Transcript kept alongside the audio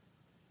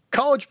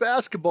college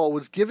basketball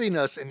was giving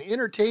us an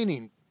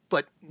entertaining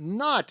but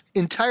not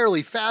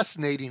entirely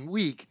fascinating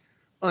week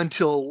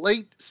until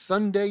late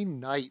Sunday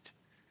night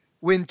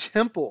when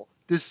Temple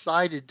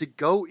decided to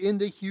go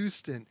into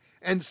Houston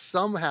and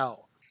somehow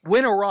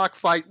win a rock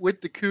fight with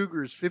the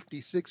Cougars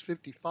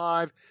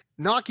 56-55,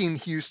 knocking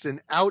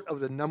Houston out of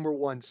the number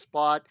one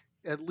spot,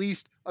 at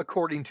least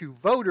according to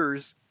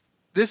voters.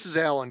 This is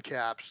Alan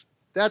Capps.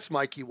 That's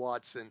Mikey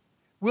Watson.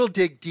 We'll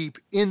dig deep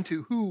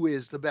into who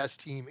is the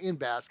best team in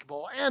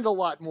basketball and a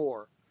lot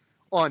more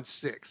on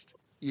Sixth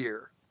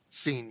Year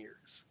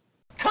Seniors.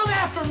 Come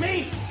after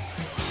me!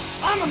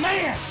 I'm a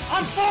man!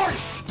 I'm 40!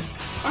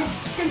 I'm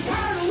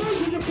tired of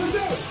losing to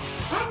Purdue!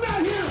 I'm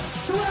not here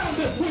to round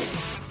this week!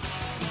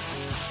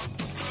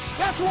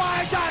 That's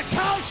why I got a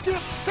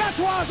scholarship! That's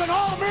why I was an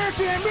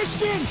All-American at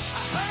Michigan!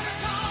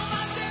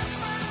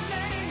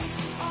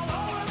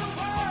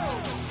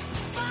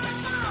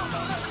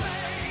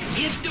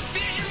 It's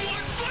Division I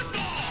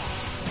football!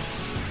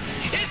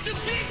 It's the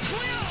Big 12!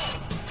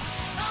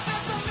 Now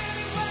there's so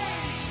many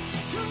ways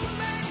to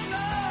make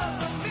love,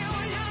 a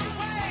million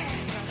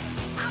ways.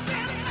 I'm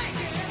barely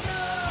making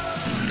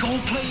enough. Go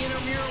play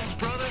intramurals,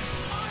 brother.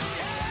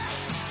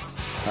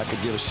 I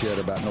could give a shit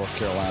about North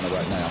Carolina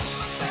right now.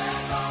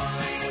 There's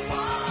only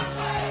one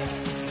way.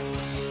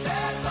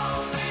 There's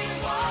only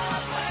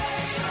one way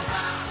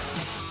around.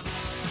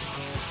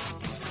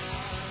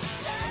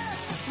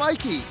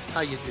 Mikey,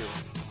 how you doing?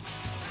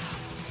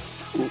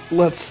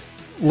 Let's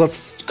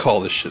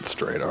call this shit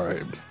straight, all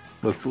right?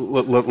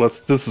 Let's.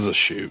 This is a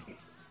shoot.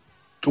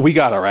 We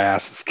got our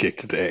asses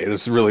kicked today.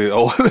 There's really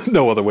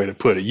no other way to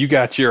put it. You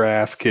got your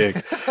ass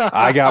kicked.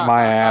 I got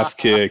my ass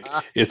kicked.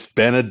 It's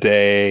been a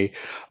day.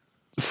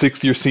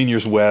 Sixth Year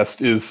Seniors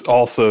West is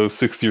also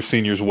Sixth Year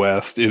Seniors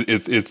West.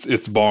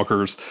 It's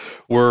bonkers.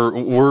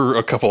 We're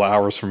a couple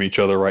hours from each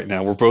other right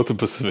now. We're both in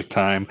Pacific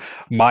time.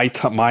 My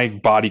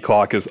body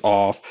clock is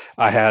off.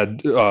 I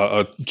had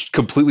a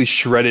completely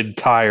shredded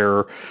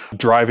tire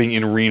driving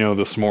in Reno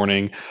this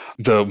morning.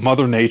 The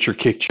Mother Nature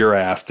kicked your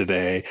ass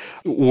today.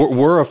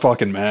 We're a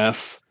fucking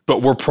mess,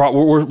 but we're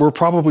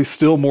probably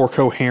still more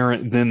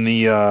coherent than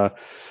the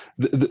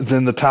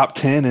top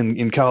 10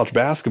 in college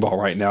basketball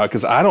right now,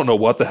 because I don't know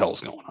what the hell's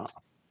going on.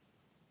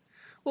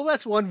 Well,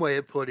 that's one way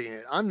of putting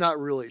it. I'm not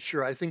really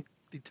sure. I think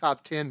the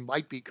top 10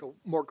 might be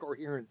more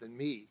coherent than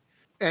me.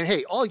 And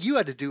hey, all you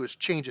had to do is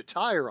change a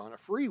tire on a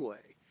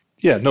freeway.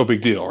 Yeah, no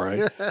big deal,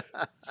 right?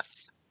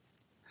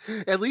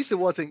 At least it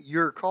wasn't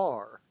your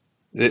car.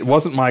 It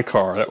wasn't my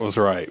car. That was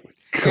right.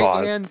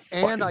 God.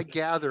 And I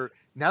gather,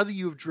 now that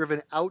you've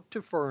driven out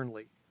to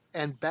Fernley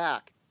and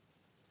back,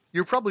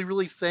 you're probably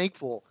really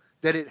thankful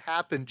that it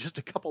happened just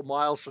a couple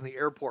miles from the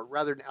airport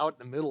rather than out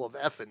in the middle of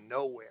effing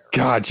nowhere.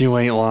 God, you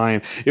ain't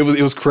lying. It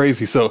was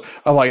crazy. So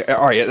I'm like,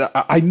 all right,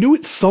 I knew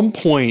at some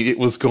point it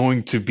was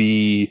going to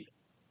be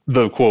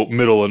the quote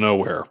middle of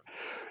nowhere.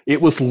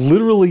 It was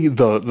literally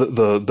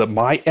the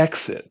my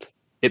exit.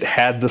 It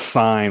had the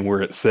sign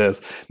where it says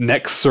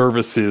next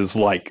service is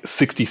like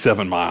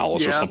 67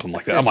 miles or something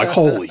like that. I'm like,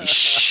 holy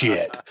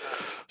shit.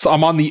 So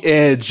I'm on the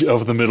edge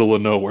of the middle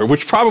of nowhere,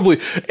 which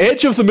probably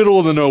edge of the middle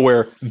of the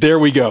nowhere. There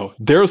we go.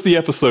 There's the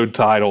episode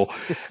title.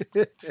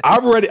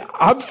 I'm ready.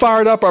 I'm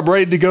fired up. I'm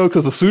ready to go,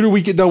 because the sooner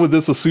we get done with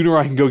this, the sooner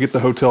I can go get the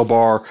hotel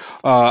bar.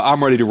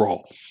 I'm ready to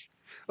roll.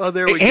 Oh,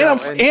 there we go. I'm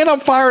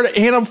fired.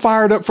 And I'm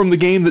fired up from the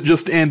game that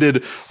just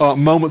ended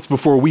moments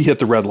before we hit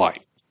the red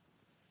light.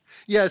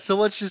 Yeah. So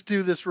let's just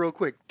do this real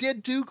quick.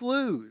 Did Duke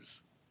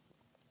lose?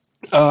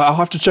 I'll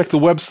have to check the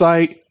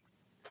website.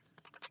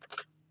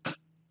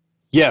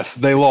 Yes,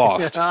 they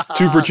lost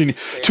to Virginia,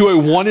 to a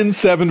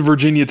 1-7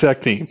 Virginia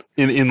Tech team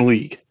in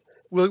league.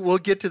 We'll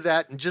get to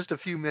that in just a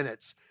few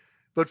minutes.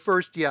 But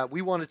first,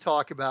 we want to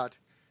talk about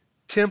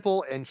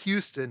Temple and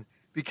Houston,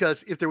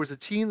 because if there was a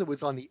team that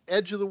was on the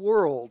edge of the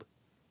world,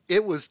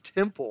 it was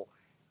Temple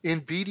in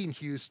beating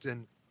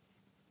Houston.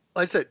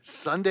 Like I said,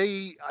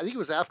 Sunday, I think it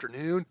was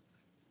afternoon,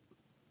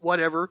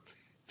 whatever,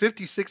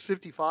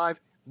 56-55.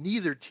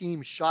 Neither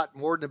team shot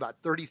more than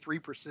about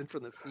 33%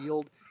 from the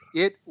field.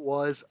 It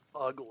was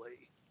ugly.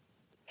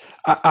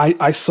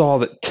 I saw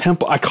that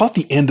Temple. I caught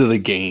the end of the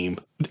game.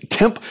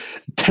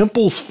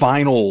 Temple's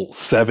final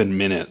 7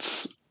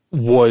 minutes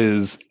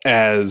was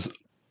as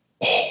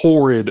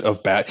horrid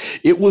of bad.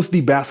 It was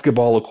the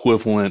basketball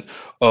equivalent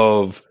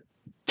of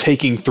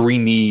taking 3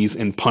 knees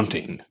and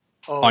punting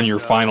on your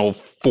final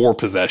 4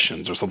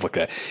 possessions or something like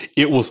that.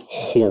 It was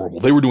horrible.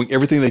 They were doing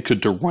everything they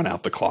could to run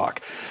out the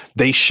clock.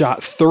 They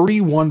shot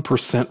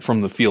 31% from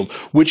the field,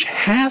 which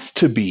has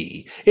to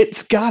be,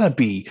 it's got to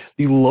be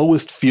the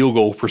lowest field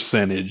goal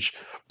percentage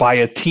by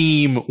a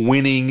team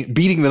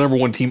beating the number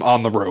 1 team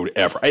on the road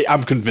ever.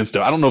 I'm convinced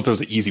of it. I don't know if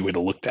there's an easy way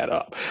to look that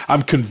up.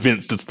 I'm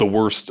convinced it's the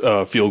worst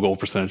field goal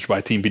percentage by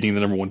a team beating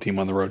the number 1 team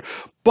on the road.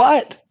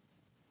 But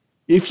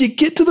if you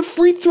get to the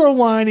free throw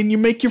line and you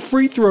make your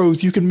free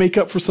throws, you can make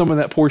up for some of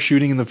that poor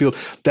shooting in the field.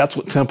 That's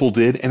what Temple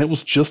did, and it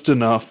was just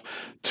enough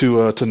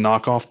to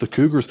knock off the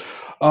Cougars.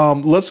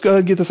 Let's go ahead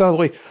and get this out of the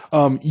way.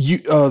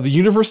 The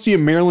University of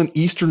Maryland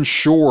Eastern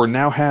Shore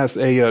now has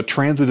a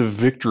transitive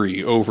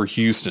victory over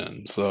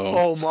Houston. So,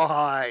 Oh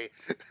my.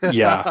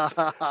 yeah,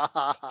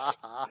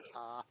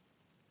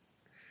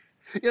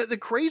 Yeah, the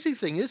crazy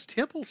thing is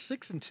Temple's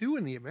 6-2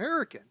 in the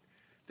American.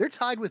 They're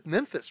tied with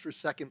Memphis for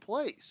second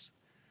place.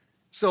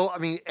 So, I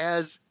mean,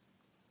 as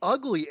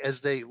ugly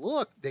as they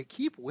look, they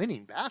keep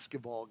winning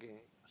basketball games.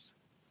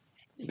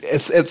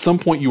 at some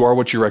point you are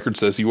what your record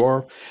says you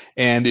are,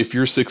 and if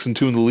you're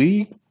 6-2 in the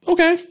league,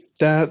 okay,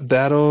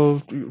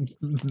 that'll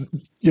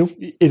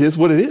it is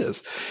what it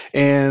is,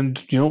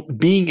 and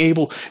being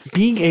able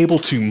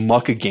to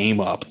muck a game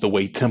up the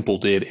way Temple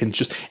did, and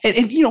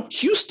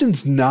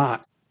Houston's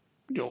not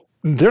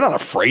they're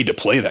not afraid to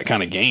play that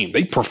kind of game.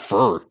 They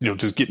prefer,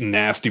 just getting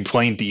nasty,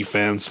 playing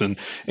defense and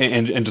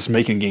just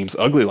making games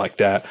ugly like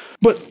that.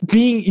 But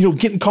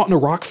getting caught in a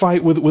rock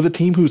fight with a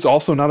team who's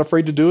also not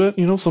afraid to do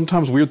it,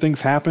 sometimes weird things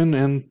happen,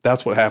 and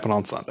that's what happened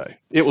on Sunday.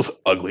 It was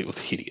ugly. It was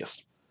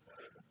hideous.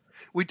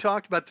 We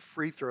talked about the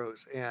free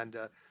throws and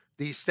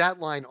the stat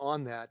line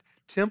on that.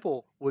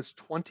 Temple was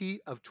 20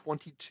 of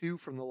 22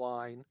 from the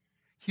line.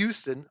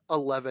 Houston,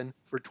 11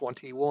 for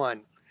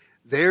 21.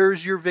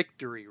 There's your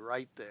victory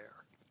right there.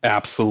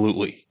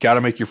 Absolutely. Got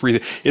to make your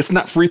free. It's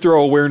not free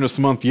throw awareness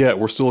month yet.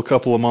 We're still a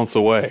couple of months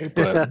away,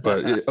 but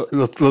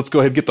let's go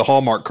ahead and get the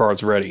Hallmark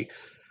cards ready.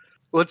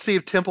 Let's see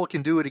if Temple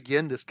can do it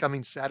again this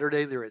coming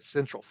Saturday. They're at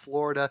Central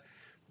Florida.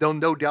 They'll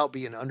no doubt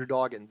be an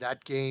underdog in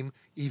that game,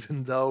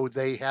 even though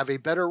they have a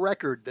better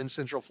record than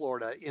Central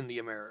Florida in the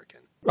American.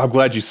 I'm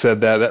glad you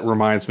said that. That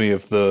reminds me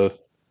of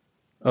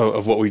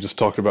of what we just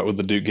talked about with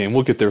the Duke game.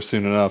 We'll get there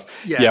soon enough.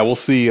 Yes. Yeah, we'll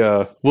see.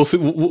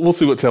 We'll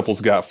see what Temple's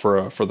got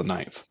for the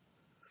ninth.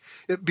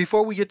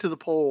 Before we get to the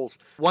polls,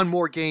 one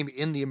more game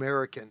in the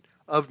American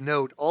of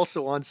note,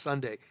 also on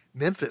Sunday.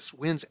 Memphis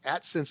wins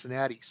at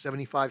Cincinnati,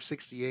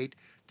 75-68.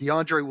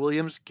 DeAndre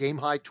Williams, game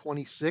high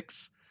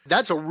 26.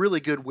 That's a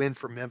really good win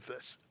for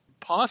Memphis.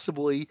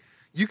 Possibly,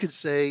 you could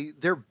say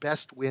their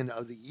best win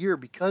of the year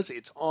because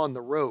it's on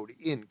the road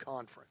in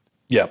conference.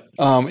 Yeah.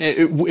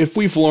 If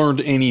we've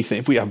learned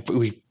anything,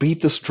 we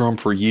beat this drum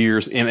for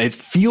years, and it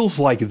feels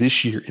like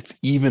this year it's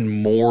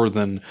even more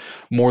than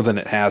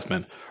it has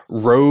been.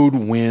 Road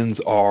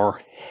wins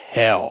are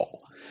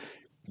hell.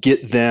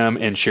 Get them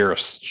and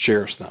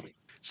cherish them.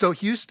 So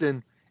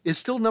Houston is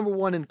still number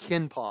one in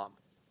KenPom,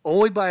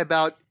 only by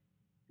about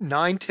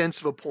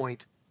 0.9 of a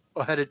point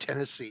ahead of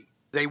Tennessee.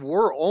 They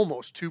were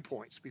almost 2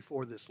 points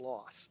before this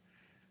loss.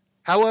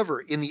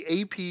 However, in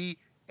the AP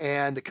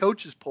and the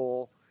coaches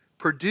poll,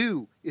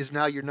 Purdue is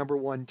now your number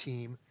one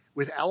team,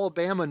 with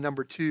Alabama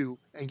number 2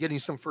 and getting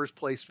some first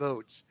place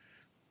votes.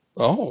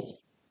 Oh.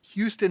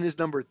 Houston is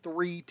number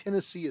 3,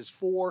 Tennessee is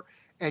 4,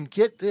 and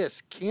get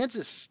this,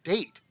 Kansas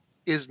State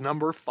is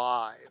number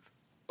 5.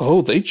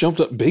 Oh, they jumped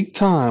up big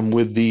time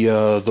with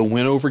the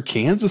win over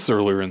Kansas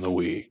earlier in the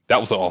week.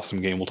 That was an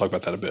awesome game. We'll talk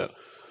about that a bit.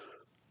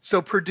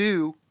 So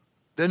Purdue,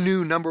 the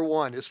new number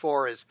 1 as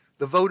far as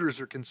the voters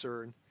are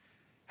concerned,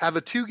 have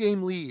a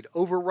 2-game lead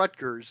over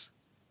Rutgers,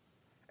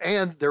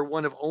 and they're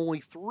one of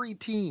only 3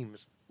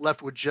 teams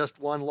left with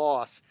just 1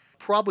 loss.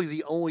 Probably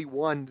the only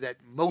one that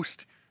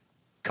most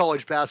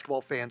college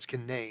basketball fans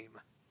can name.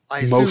 I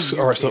assume Most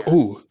all right. So,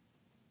 ooh,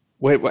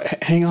 wait,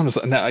 hang on a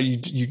second. Now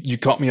you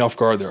caught me off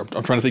guard there.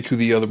 I'm trying to think who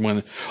the other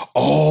one.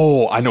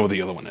 Oh, I know what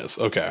the other one is.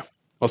 Okay,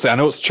 I'll say I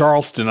know it's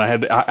Charleston. I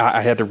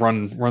had to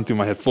run through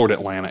my head. Florida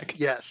Atlantic.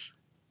 Yes.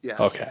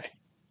 Okay.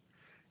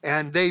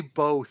 And they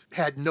both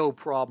had no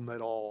problem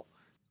at all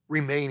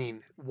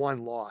remaining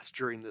 1 loss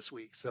during this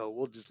week. So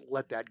we'll just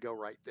let that go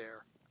right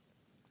there.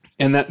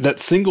 And that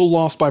single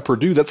loss by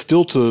Purdue, that's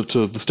still to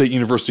the State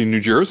University of New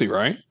Jersey,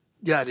 right?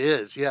 Yeah, it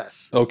is.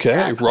 Yes. Okay,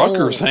 At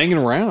Rutgers home. hanging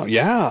around.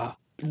 Yeah,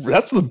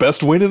 that's the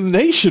best win in the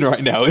nation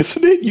right now,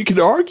 isn't it? You could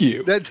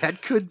argue.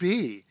 That could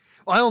be.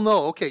 I don't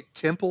know. Okay,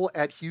 Temple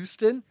at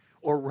Houston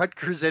or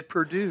Rutgers at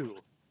Purdue?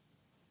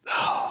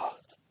 I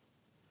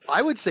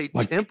would say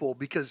Temple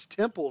because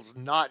Temple's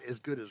not as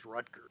good as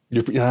Rutgers.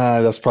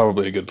 That's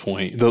probably a good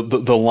point.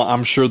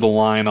 I'm sure the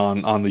line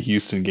on the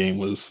Houston game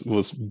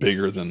was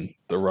bigger than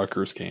the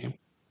Rutgers game.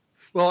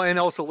 Well, and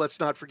also let's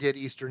not forget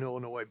Eastern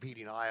Illinois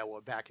beating Iowa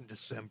back in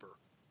December.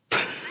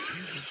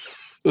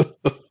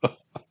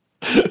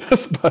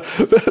 That's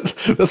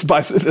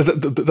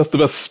the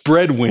best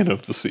spread win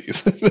of the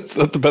season. That's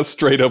not the best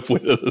straight up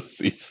win of the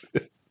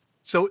season.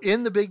 So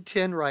in the Big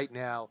Ten right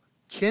now,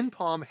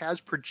 KenPom has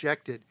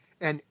projected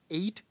an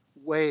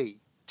 8-way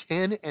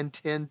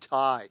 10-10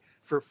 tie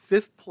for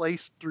 5th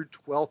place through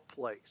 12th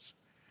place.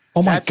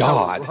 Oh my That's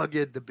God. how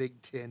rugged the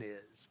Big Ten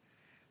is.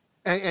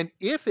 And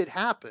if it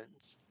happens,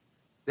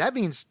 that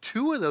means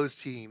 2 of those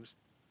teams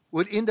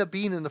would end up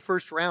being in the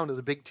first round of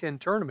the Big Ten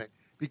tournament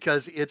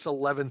because it's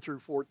 11 through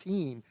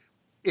 14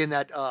 in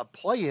that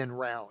play-in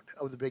round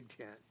of the Big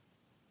Ten.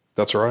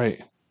 That's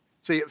right.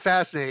 So yeah,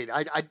 fascinating.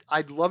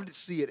 I'd love to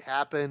see it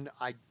happen.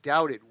 I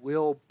doubt it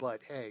will,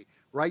 but hey,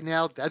 right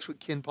now that's what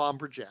KenPom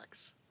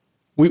projects.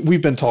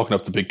 We've been talking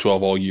up the Big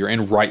 12 all year,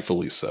 and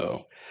rightfully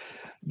so.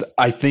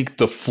 I think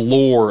the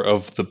floor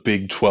of the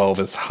Big 12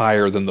 is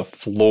higher than the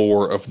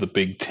floor of the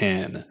Big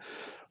 10,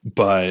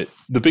 but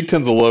the Big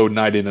 10's a low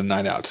night in and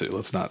night out too.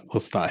 Let's not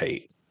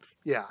hate.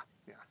 Yeah,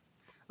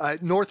 yeah.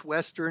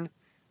 Northwestern,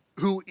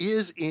 who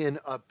is in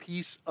a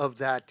piece of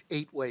that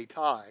 8-way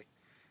tie,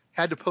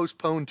 had to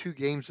postpone 2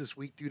 games this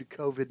week due to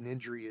COVID and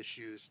injury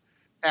issues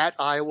at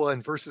Iowa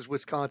and versus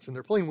Wisconsin.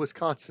 They're playing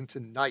Wisconsin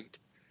tonight.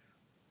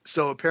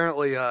 So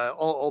apparently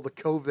all the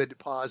COVID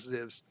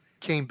positives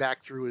came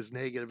back through as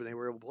negative and they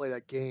were able to play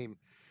that game.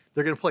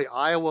 They're going to play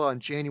Iowa on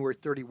January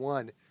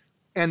 31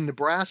 and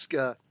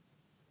Nebraska,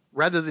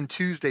 rather than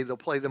Tuesday, they'll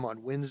play them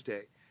on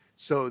Wednesday.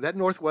 So that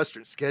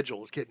Northwestern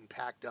schedule is getting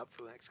packed up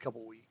for the next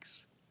couple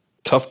weeks.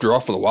 Tough draw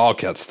for the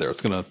Wildcats there.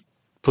 It's going to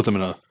put them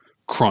in a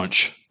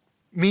crunch.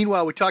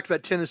 Meanwhile, we talked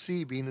about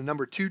Tennessee being the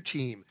number 2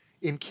 team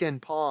in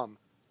Ken Palm.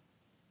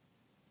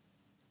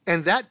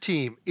 And that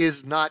team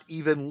is not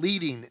even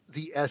leading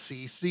the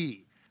SEC.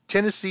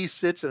 Tennessee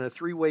sits in a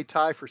 3-way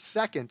tie for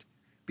second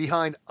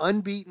behind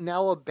unbeaten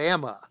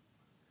Alabama,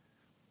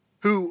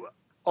 who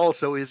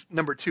also is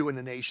number 2 in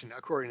the nation,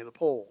 according to the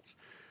polls.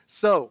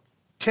 So,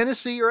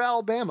 Tennessee or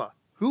Alabama,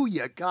 who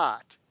you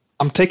got?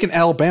 I'm taking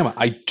Alabama.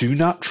 I do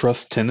not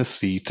trust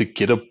Tennessee to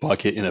get a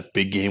bucket in a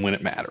big game when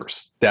it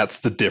matters. That's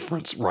the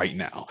difference right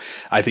now.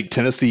 I think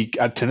Tennessee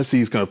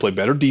is going to play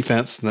better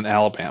defense than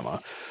Alabama.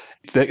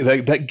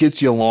 That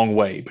gets you a long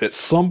way. But at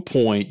some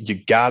point,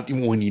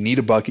 when you need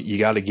a bucket, you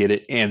got to get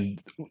it.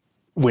 And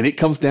when it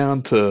comes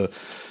down to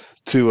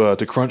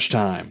crunch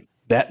time,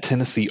 that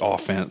Tennessee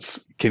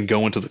offense can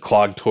go into the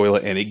clogged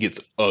toilet and it gets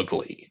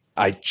ugly.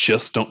 I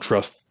just don't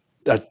trust.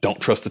 I don't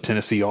trust the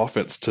Tennessee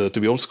offense to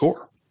be able to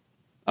score.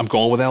 I'm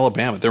going with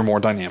Alabama. They're more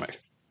dynamic.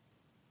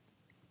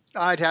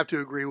 I'd have to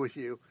agree with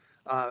you,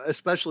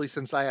 especially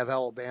since I have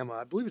Alabama.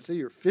 I believe it's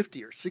either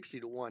 50 or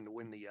 60 to 1 to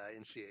win the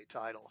NCAA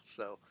title.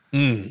 So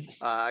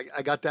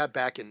I got that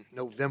back in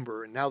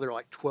November, and now they're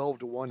like 12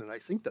 to 1, and I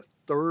think the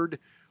third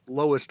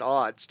lowest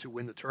odds to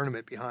win the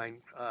tournament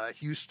behind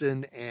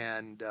Houston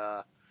and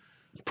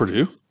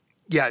Purdue.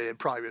 Yeah, it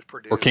probably was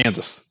Purdue or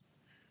Kansas.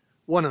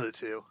 One of the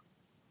two.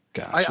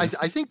 Gotcha.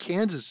 I think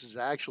Kansas is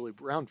actually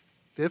around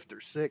 5th or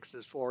 6th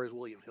as far as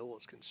William Hill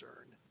is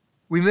concerned.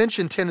 We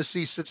mentioned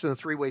Tennessee sits in a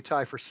 3-way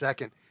tie for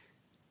second.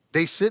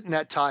 They sit in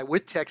that tie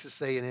with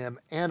Texas A&M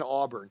and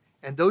Auburn,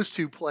 and those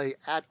two play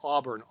at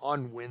Auburn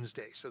on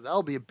Wednesday, so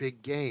that'll be a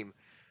big game.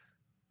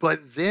 But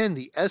then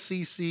the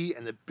SEC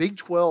and the Big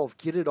 12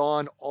 get it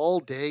on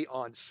all day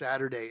on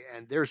Saturday,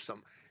 and there's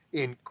some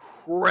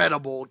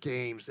incredible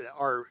games that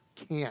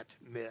can't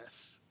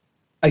miss.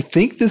 I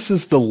think this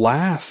is the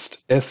last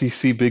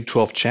SEC Big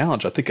 12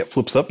 challenge. I think it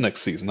flips up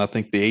next season. I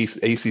think the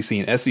ACC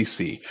and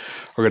SEC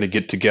are going to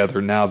get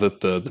together now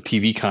that the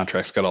TV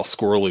contracts got all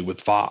squirrely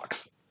with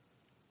Fox.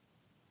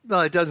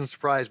 Well, it doesn't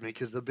surprise me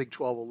because the Big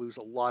 12 will lose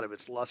a lot of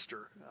its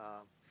luster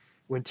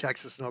when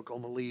Texas and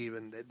Oklahoma leave,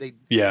 and they.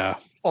 Yeah.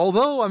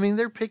 Although, I mean,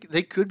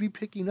 they could be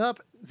picking up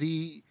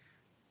the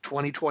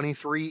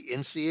 2023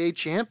 NCAA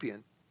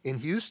champion in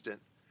Houston.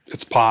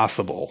 It's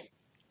possible.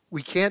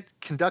 We can't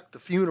conduct the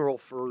funeral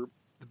for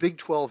the Big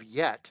 12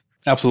 yet.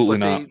 Absolutely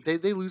but not.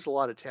 They lose a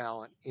lot of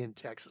talent in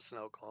Texas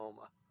and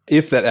Oklahoma.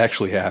 If that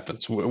actually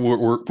happens,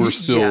 we're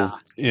still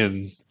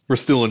in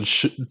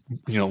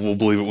we'll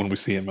believe it when we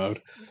see it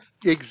mode.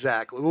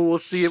 Exactly. Well, we'll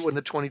see it when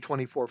the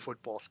 2024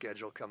 football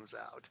schedule comes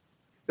out.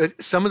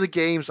 Some of the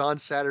games on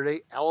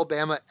Saturday: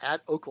 Alabama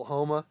at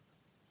Oklahoma,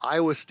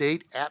 Iowa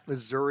State at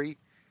Missouri,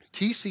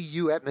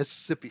 TCU at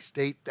Mississippi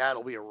State.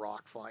 That'll be a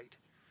rock fight.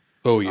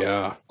 Oh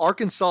yeah.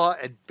 Arkansas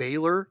at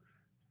Baylor.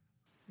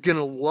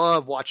 Gonna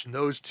love watching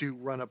those two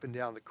run up and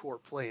down the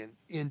court playing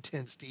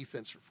intense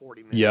defense for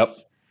 40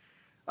 minutes.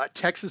 Yep.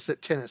 Texas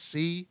at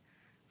Tennessee,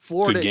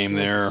 Florida Good game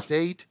at Kansas there.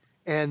 State,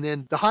 and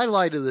then the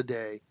highlight of the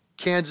day,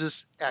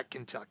 Kansas at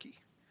Kentucky.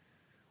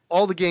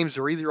 All the games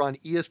are either on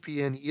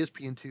ESPN,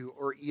 ESPN2,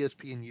 or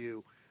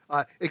ESPNU,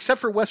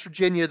 except for West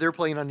Virginia. They're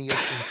playing on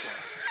ESPN+.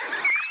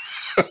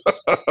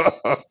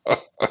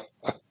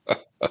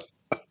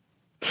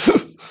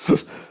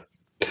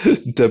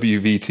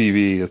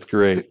 WVTV, that's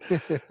great.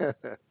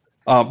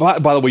 By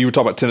the way, you were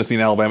talking about Tennessee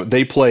and Alabama.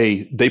 They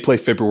play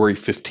February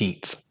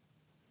 15th.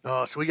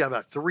 Oh, so we got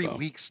about 3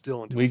 weeks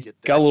still until we get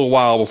there. Got a little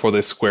while before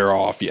they square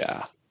off,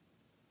 yeah.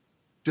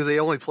 Do they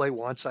only play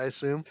once, I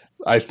assume?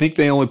 I think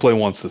they only play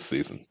once this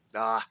season.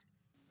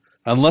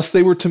 Unless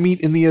they were to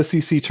meet in the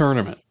SEC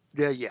tournament.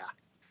 Yeah.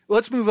 Well,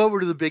 let's move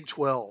over to the Big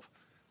 12.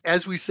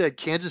 As we said,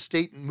 Kansas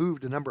State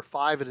moved to number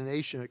 5 in the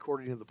nation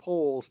according to the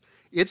polls.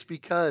 It's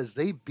because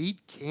they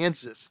beat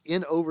Kansas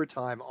in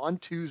overtime on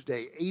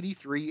Tuesday,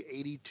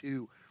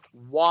 83-82.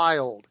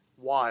 Wild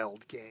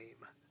game.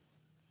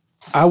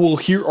 I will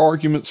hear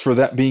arguments for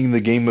that being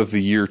the game of the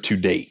year to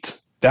date.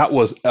 That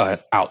was an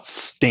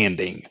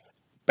outstanding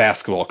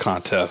basketball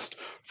contest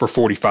for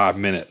 45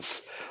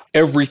 minutes.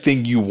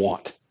 Everything you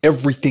want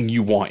everything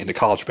you want in a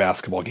college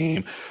basketball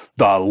game.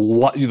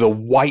 The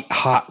white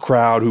hot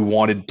crowd who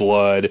wanted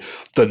blood,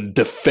 the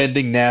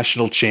defending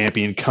national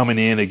champion coming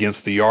in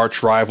against the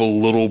arch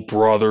rival little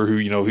brother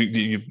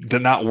who they're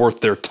not worth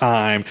their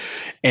time,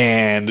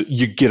 and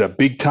you get a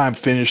big time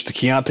finish to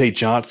Keontae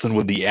Johnson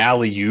with the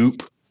alley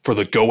oop for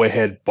the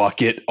go-ahead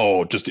bucket.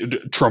 Oh, just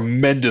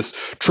tremendous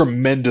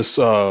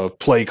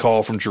play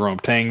call from Jerome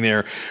Tang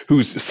there,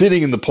 who's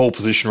sitting in the pole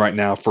position right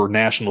now for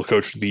National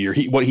Coach of the Year.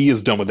 What he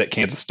has done with that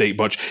Kansas State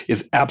bunch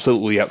is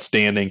absolutely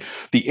outstanding.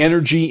 The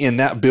energy in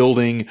that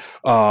building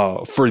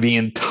for the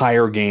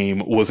entire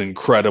game was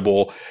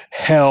incredible.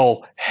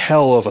 Hell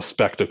of a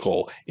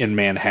spectacle in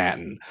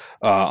Manhattan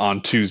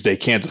on Tuesday.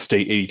 Kansas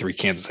State 83,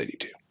 Kansas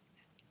 82.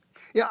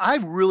 Yeah, I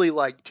really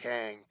like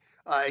Tang.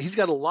 He's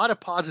got a lot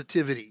of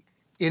positivity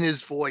in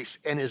his voice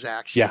and his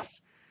actions.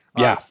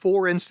 Yeah.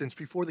 For instance,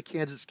 before the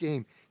Kansas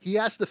game, he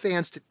asked the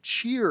fans to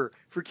cheer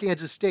for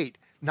Kansas State,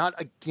 not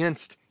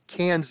against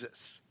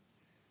Kansas.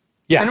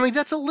 Yeah. And I mean,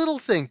 that's a little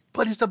thing,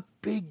 but it's a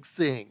big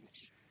thing.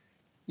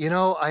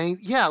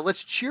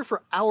 Let's cheer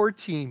for our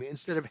team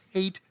instead of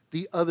hate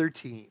the other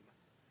team.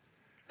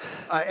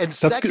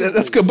 That's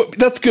good. But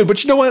that's good.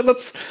 But you know what?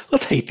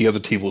 Let's hate the other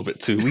team a little bit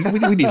too. We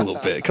need a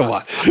little bit. Come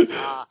on.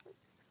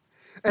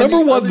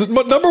 Number one's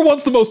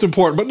the most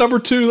important, but number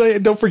two,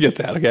 don't forget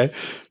that. Okay.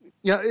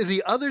 Yeah.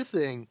 The other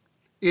thing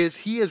is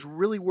he has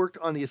really worked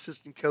on the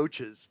assistant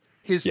coaches.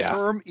 His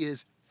term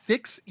is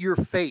fix your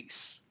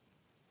face.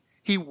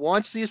 He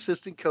wants the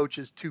assistant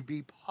coaches to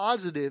be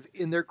positive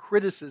in their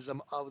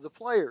criticism of the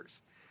players.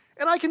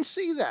 And I can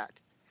see that.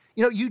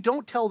 You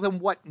don't tell them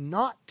what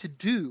not to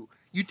do.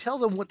 You tell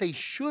them what they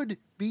should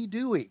be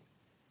doing.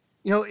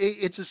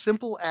 It's as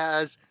simple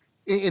as,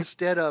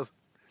 instead of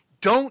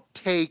don't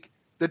take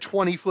the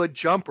 20-foot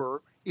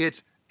jumper,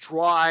 it's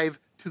drive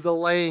to the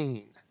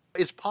lane.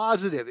 It's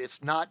positive.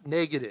 It's not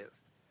negative.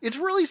 It's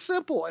really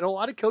simple, and a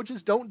lot of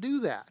coaches don't do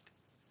that.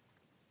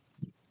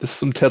 This is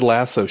some Ted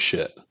Lasso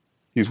shit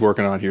he's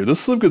working on here. This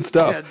is some good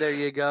stuff. Yeah, there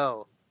you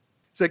go.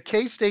 So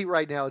K-State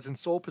right now is in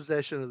sole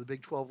possession of the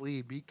Big 12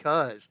 lead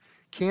because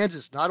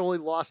Kansas not only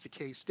lost to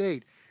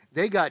K-State,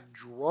 they got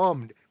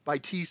drummed by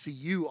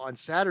TCU on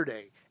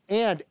Saturday.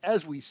 And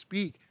as we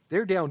speak,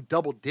 they're down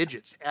double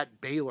digits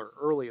at Baylor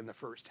early in the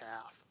first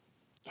half.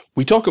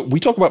 We talk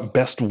about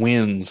best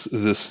wins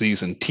this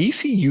season.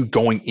 TCU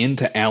going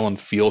into Allen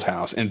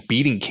Fieldhouse and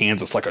beating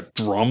Kansas like a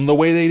drum the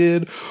way they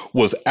did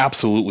was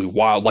absolutely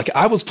wild. Like,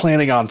 I was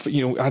planning on,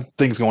 I had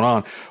things going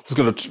on, was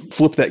going to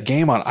flip that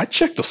game on. I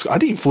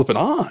didn't even flip it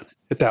on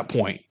at that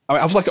point.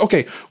 I was like,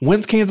 okay,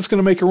 when's Kansas going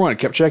to make a run?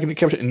 Kept checking.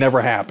 It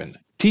never happened.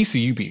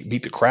 TCU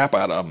beat the crap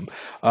out of them.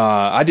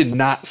 I did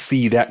not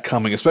see that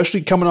coming,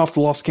 especially coming off the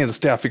loss to Kansas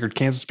State. I figured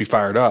Kansas would be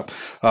fired up,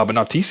 but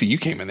now TCU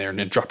came in there and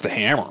then dropped the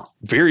hammer.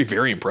 Very,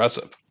 very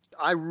impressive.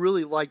 I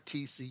really like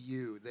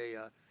TCU.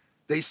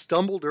 They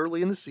stumbled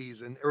early in the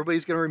season.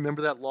 Everybody's going to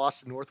remember that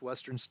loss to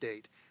Northwestern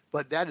State,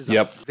 but that is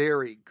a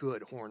very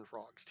good Horned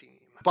Frogs team.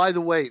 By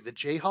the way, the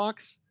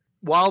Jayhawks,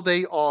 while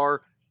they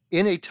are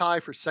in a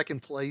tie for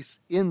second place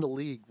in the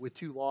league with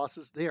 2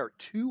 losses, they are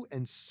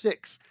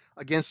 2-6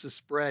 against the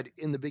spread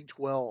in the Big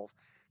 12.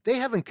 They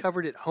haven't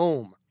covered at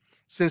home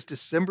since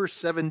December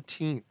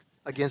 17th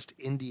against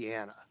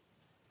Indiana.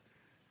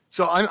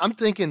 So I'm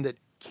thinking that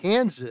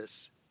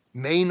Kansas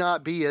may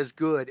not be as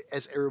good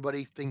as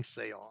everybody thinks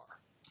they are.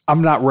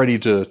 I'm not ready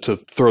to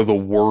throw the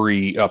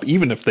worry up,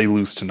 even if they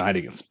lose tonight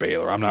against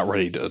Baylor. I'm not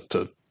ready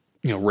to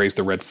raise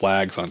the red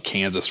flags on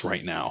Kansas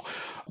right now.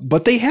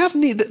 But they have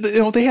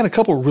they had a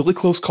couple of really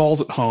close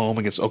calls at home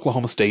against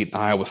Oklahoma State and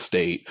Iowa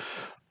State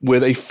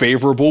with a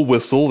favorable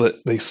whistle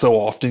that they so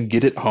often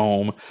get at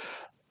home.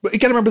 But you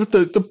got to remember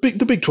that the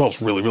Big 12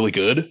 is really, really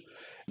good.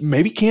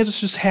 Maybe Kansas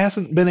just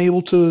hasn't been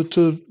able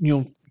to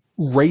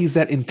raise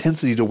that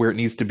intensity to where it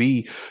needs to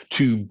be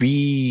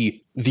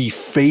the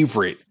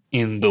favorite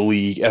in the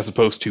league as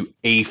opposed to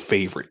a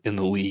favorite in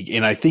the league.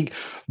 And I think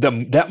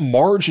that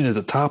margin at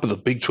the top of the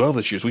Big 12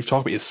 this year, as we've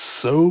talked about, is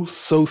so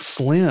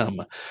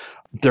slim.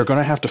 They're going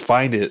to have to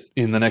find it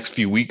in the next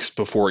few weeks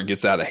before it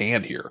gets out of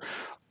hand here.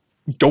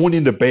 Going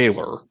into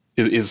Baylor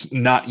is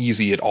not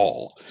easy at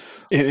all.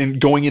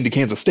 And going into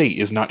Kansas State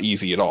is not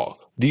easy at all.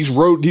 These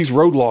road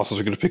losses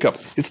are going to pick up.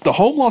 It's the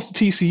home loss to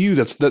TCU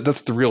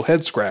that's the real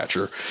head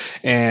scratcher.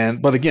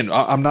 But again,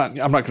 I'm not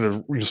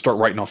going to start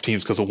writing off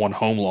teams because of one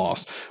home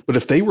loss. But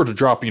if they were to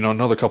drop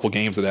another couple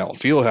games at Allen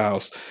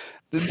Fieldhouse,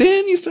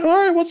 then you say, all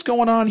right, what's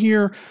going on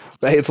here?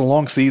 But hey, it's a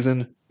long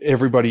season.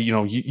 Everybody,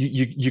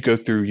 you go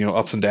through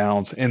ups and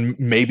downs, and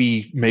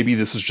maybe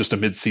this is just a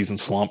mid-season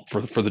slump for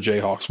the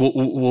Jayhawks.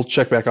 We'll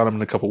check back on them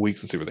in a couple of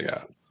weeks and see what they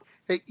got.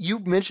 Hey, you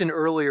mentioned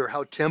earlier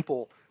how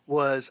Temple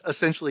was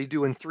essentially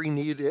doing 3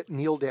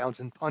 kneel downs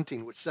and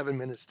punting with 7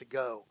 minutes to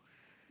go.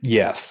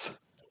 Yes.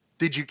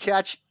 Did you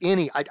catch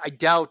any? I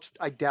doubt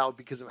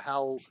because of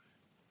how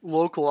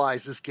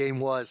localized this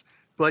game was.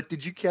 But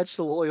did you catch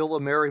the Loyola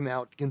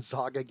Marymount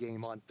Gonzaga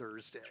game on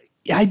Thursday?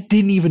 I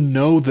didn't even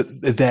know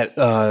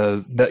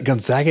that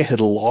Gonzaga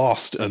had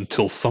lost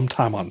until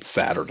sometime on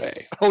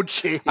Saturday. Oh,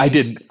 jeez. I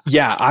didn't.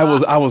 Yeah, I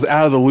was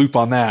out of the loop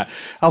on that.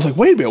 I was like,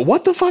 wait a minute,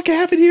 what the fuck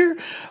happened here?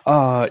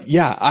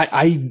 Yeah,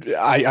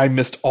 I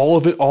missed all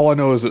of it. All I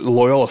know is that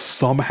Loyola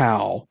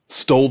somehow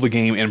stole the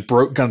game and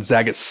broke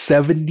Gonzaga's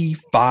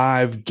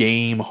 75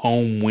 game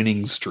home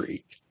winning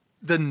streak.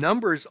 The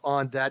numbers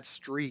on that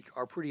streak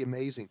are pretty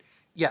amazing.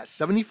 Yeah,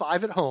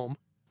 75 at home,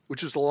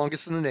 which is the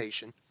longest in the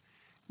nation.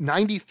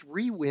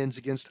 93 wins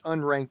against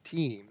unranked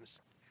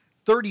teams.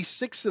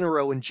 36 in a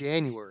row in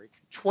January.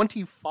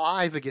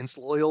 25 against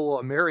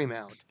Loyola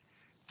Marymount.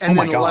 And Oh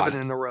my then 11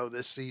 God. in a row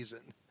this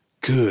season.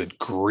 Good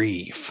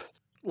grief.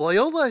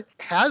 Loyola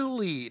had a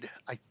lead.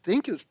 I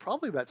think it was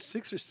probably about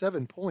 6 or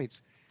 7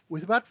 points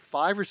with about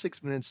 5 or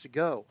 6 minutes to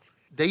go.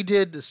 They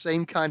did the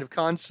same kind of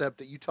concept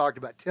that you talked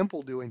about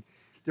Temple doing.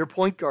 Their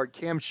point guard,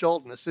 Cam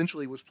Shelton,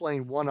 essentially was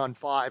playing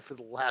 1-on-5 for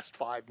the last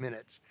 5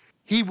 minutes.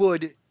 He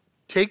would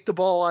take the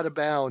ball out of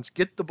bounds,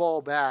 get the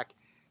ball back,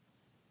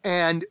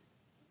 and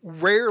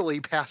rarely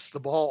pass the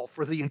ball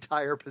for the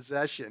entire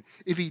possession.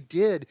 If he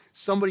did,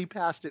 somebody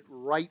passed it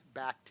right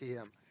back to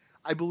him.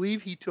 I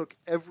believe he took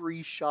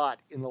every shot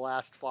in the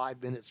last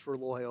 5 minutes for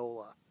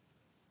Loyola.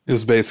 It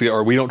was basically,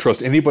 or we don't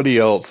trust anybody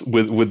else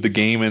with the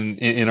game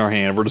in our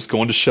hand. We're just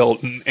going to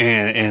Shelton,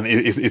 and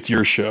it's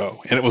your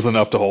show. And it was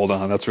enough to hold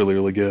on. That's really,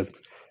 really good.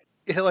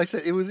 Like I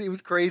said, it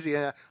was crazy.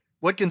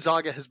 What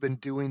Gonzaga has been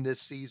doing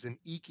this season,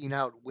 eking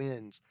out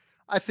wins,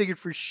 I figured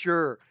for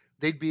sure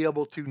they'd be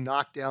able to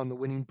knock down the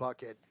winning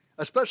bucket,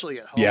 especially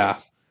at home. Yeah.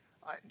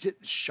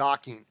 Just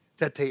shocking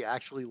that they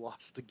actually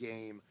lost the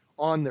game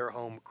on their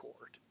home court.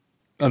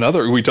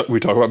 Another, we talk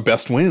about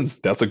best wins.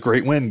 That's a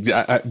great win.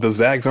 The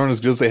Zags aren't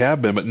as good as they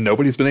have been, but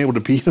nobody's been able to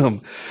beat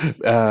them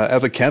at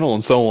the Kennel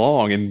in so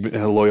long. And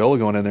Loyola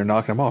going in there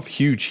knocking them off.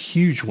 Huge,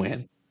 huge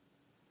win.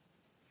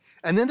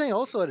 And then they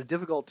also had a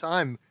difficult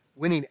time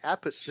winning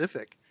at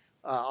Pacific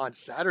on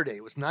Saturday.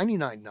 It was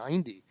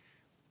 99-90.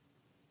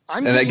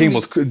 And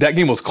that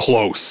game was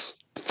close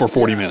for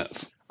 40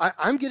 minutes.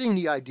 I'm getting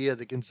the idea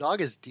that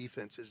Gonzaga's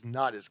defense is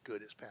not as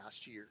good as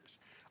past years.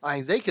 I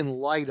mean, they can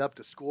light up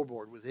the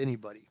scoreboard with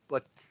anybody,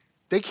 but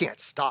they can't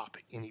stop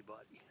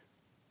anybody.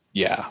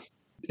 Yeah.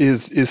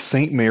 Is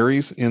St.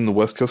 Mary's in the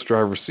West Coast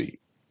driver's seat?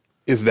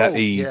 Is that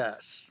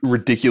yes.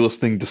 ridiculous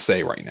thing to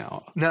say right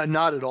now? No,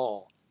 not at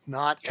all.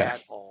 Not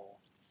at all.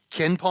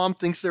 Ken Pom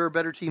thinks they're a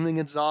better team than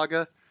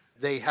Gonzaga.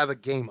 They have a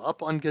game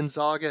up on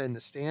Gonzaga in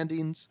the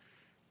standings.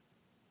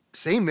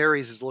 St.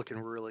 Mary's is looking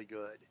really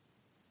good.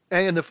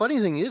 And the funny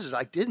thing is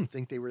I didn't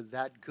think they were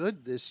that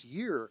good this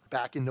year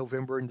back in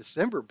November and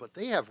December, but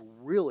they have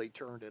really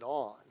turned it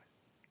on.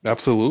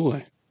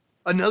 Absolutely.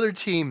 Another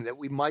team that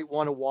we might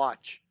want to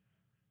watch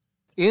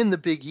in the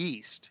Big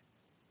East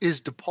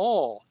is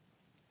DePaul.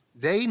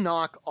 They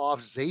knock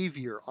off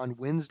Xavier on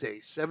Wednesday,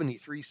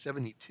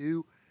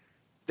 73-72.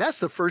 That's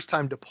the first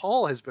time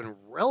DePaul has been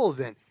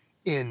relevant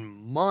in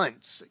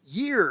months,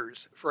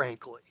 years,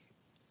 frankly.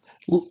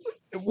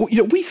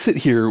 We sit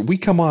here, we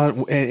come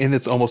on, and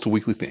it's almost a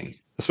weekly thing,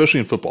 especially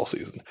in football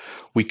season.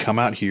 We come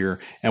out here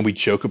and we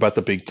joke about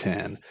the Big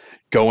Ten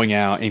going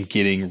out and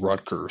getting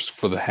Rutgers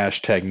for the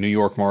hashtag New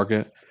York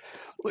market.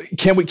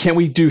 Can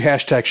we do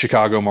hashtag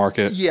Chicago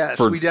market? Yes,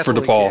 for we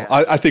definitely DePaul?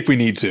 can. I think we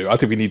need to. I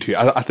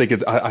think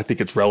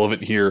it's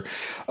relevant here.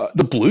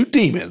 The Blue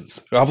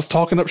Demons. I was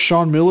talking up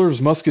Sean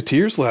Miller's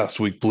Musketeers last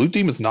week. Blue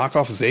Demons knock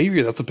off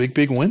Xavier. That's a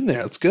big win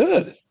there. That's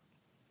good.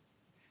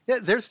 Yeah,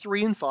 they're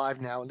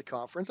 3-5 now in the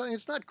conference. I mean,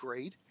 it's not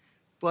great,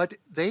 but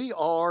they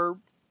are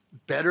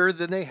better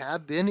than they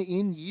have been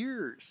in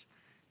years.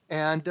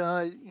 And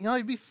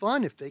it'd be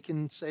fun if they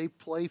can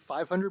play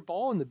 500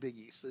 ball in the Big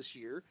East this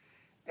year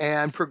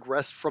and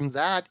progress from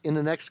that in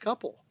the next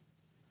couple.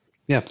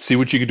 Yeah, see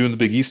what you can do in the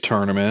Big East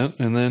tournament,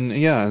 and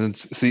then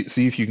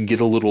see if you can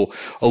get a little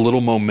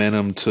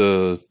momentum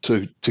to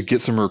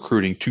get some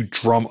recruiting to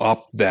drum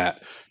up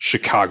that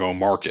Chicago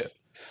market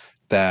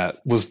that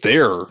was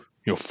there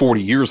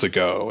 40 years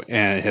ago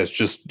and has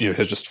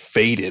just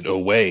faded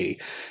away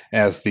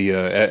as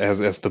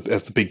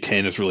the Big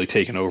Ten has really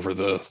taken over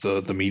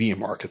the media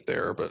market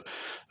there. But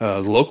the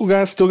local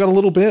guys still got a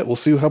little bit. We'll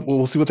see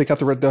what they got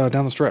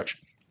down the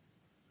stretch.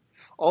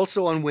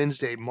 Also on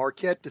Wednesday,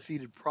 Marquette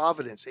defeated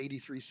Providence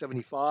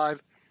 83-75.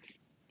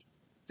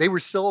 They were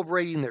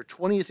celebrating their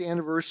 20th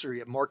anniversary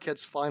at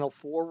Marquette's Final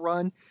Four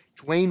run.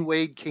 Dwayne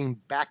Wade came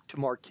back to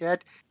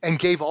Marquette and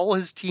gave all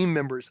his team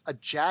members a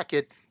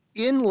jacket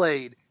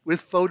inlaid with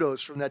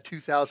photos from that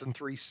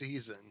 2003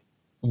 season.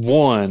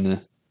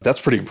 One, that's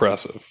pretty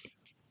impressive.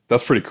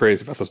 That's pretty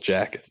crazy about those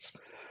jackets.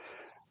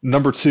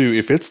 Number two,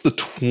 if it's the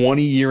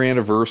 20-year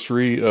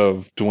anniversary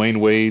of Dwayne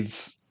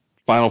Wade's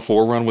Final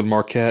Four run with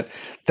Marquette,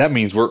 that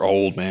means we're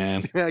old,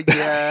 man.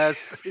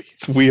 Yes.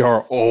 We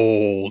are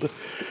old.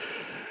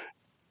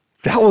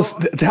 That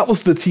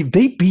was the team.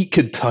 They beat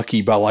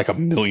Kentucky by like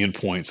 1,000,000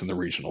 points in the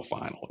regional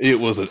final. It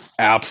was an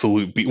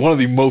absolute beat. One of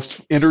the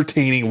most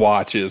entertaining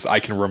watches I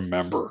can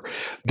remember.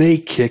 They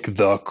kicked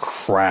the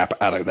crap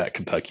out of that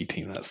Kentucky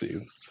team that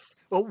season.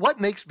 Well, what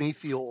makes me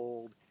feel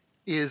old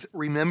is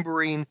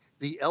remembering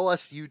the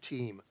LSU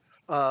team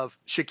of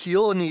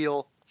Shaquille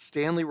O'Neal,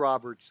 Stanley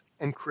Roberts,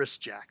 and Chris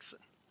Jackson.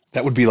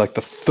 That would be like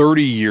the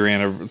 30-year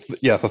anniversary.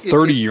 Yeah, the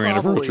 30-year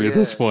anniversary at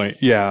this point.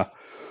 Yeah.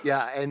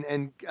 Yeah,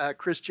 and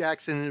Chris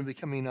Jackson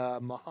becoming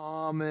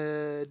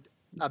Mahmoud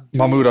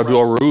Mahmoud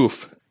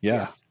Abdul-Rauf.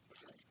 Yeah.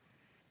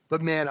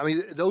 But man, I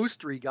mean, those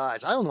three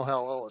guys. I don't know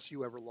how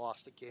LSU ever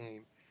lost a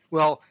game.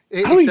 Well,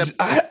 except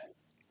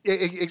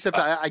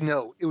I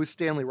know it was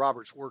Stanley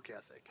Roberts' work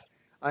ethic.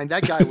 I mean,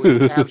 that guy was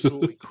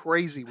absolutely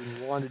crazy when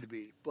he wanted to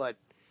be. But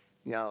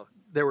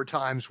there were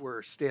times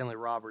where Stanley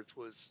Roberts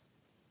was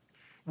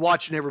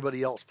watching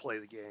everybody else play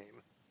the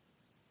game.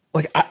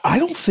 Like, I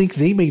don't think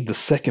they made the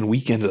second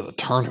weekend of the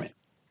tournament.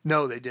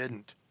 No, they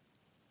didn't.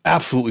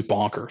 Absolutely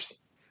bonkers.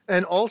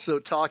 And also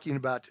talking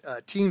about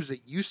teams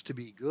that used to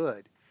be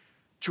good,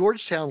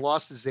 Georgetown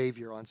lost to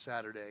Xavier on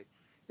Saturday,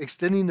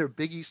 extending their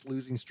Big East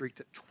losing streak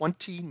to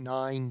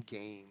 29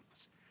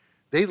 games.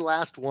 They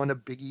last won a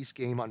Big East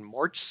game on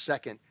March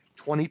 2nd,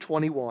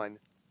 2021.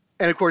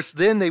 And of course,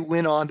 then they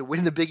went on to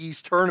win the Big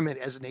East tournament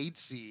as an 8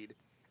 seed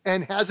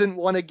and hasn't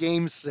won a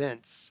game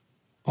since.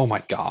 Oh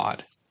my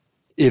God.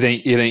 It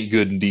ain't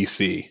good in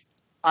DC.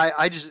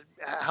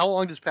 How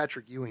long does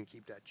Patrick Ewing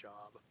keep that job?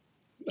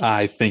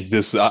 I think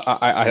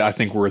I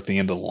think we're at the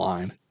end of the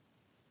line.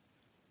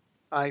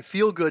 I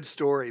feel good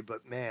story,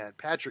 but man,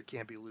 Patrick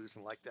can't be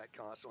losing like that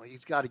constantly.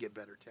 He's got to get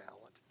better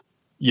talent.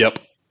 Yep.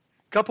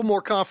 Couple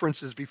more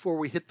conferences before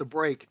we hit the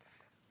break.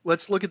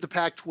 Let's look at the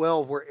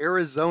Pac-12 where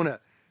Arizona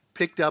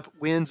picked up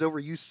wins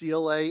over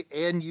UCLA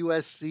and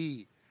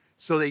USC.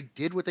 So they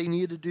did what they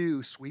needed to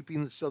do,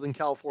 sweeping the Southern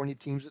California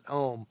teams at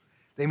home.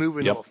 They move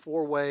into a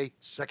 4-way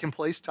second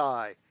place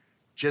tie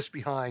just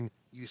behind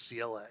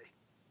UCLA.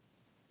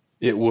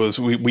 It was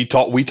we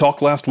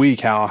talked last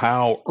week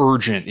how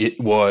urgent it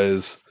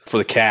was for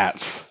the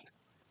Cats,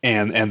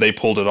 and they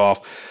pulled it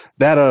off.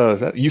 That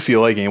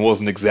UCLA game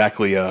wasn't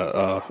exactly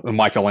a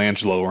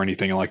Michelangelo or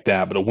anything like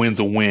that, but a win's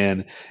a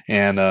win,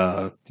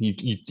 and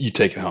you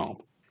take it home.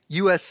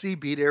 USC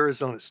beat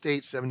Arizona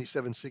State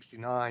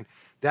 77-69.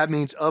 That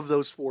means of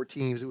those four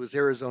teams, it was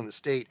Arizona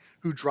State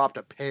who dropped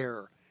a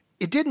pair.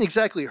 It didn't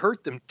exactly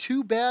hurt them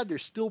too bad. They're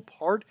still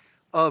part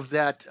of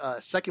that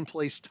second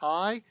place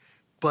tie.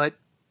 But,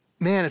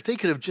 man, if they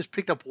could have just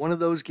picked up one of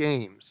those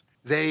games,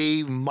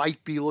 they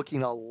might be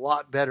looking a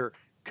lot better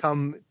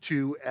come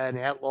to an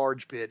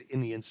at-large bid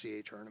in the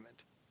NCAA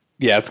tournament.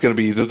 Yeah, it's going to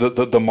be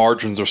the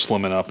margins are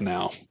slimming up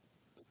now.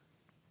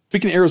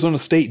 Speaking of Arizona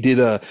State,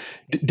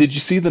 did you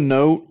see the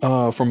note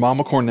from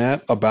Mama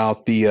Cornette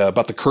about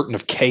the curtain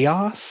of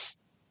chaos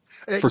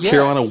for yes.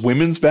 Carolina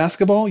women's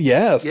basketball?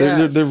 Yes.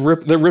 They're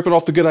ripping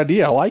off the good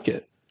idea. I like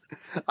it.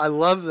 I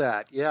love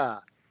that. Yeah.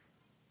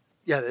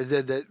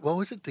 What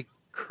was it? The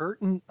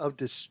curtain of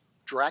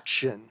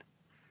distraction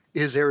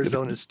is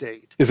Arizona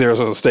State. Is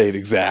Arizona State,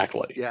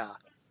 exactly. Yeah.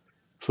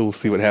 So we'll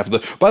see what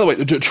happens. By the way,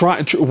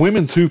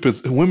 women's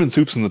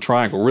hoops in the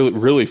triangle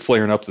really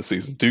flaring up this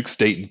season. Duke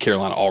State and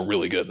Carolina all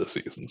really good this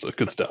season. So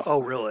good stuff.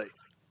 Oh, really?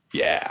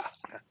 Yeah.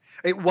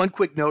 Hey, one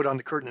quick note on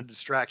the curtain of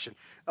distraction.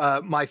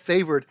 My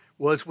favorite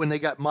was when they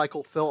got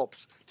Michael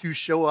Phelps to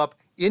show up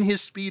in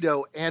his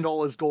Speedo and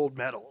all his gold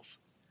medals.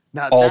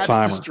 Now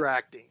that's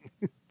distracting.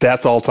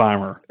 That's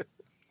all-timer.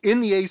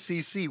 In the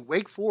ACC,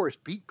 Wake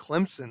Forest beat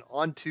Clemson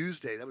on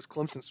Tuesday. That was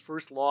Clemson's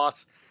first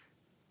loss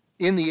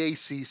in the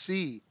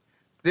ACC.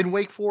 Then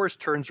Wake Forest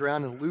turns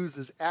around and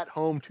loses at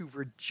home to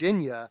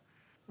Virginia.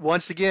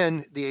 Once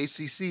again, the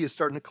ACC is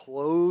starting to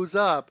close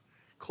up.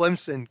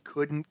 Clemson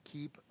couldn't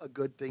keep a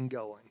good thing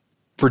going.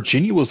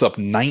 Virginia was up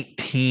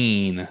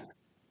 19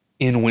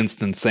 in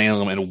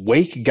Winston-Salem, and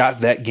Wake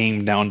got that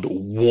game down to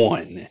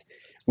 1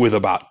 with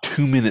about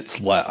 2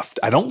 minutes left.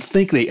 I don't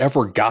think they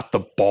ever got the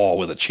ball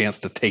with a chance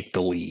to take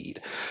the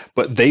lead,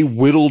 but they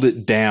whittled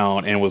it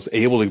down and was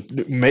able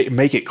to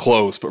make it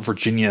close. But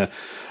Virginia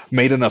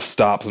made enough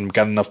stops and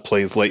got enough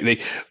plays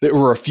late. There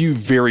were a few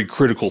very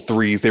critical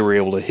threes they were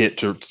able to hit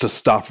to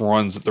stop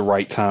runs at the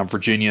right time.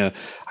 Virginia,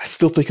 I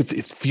still think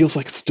it feels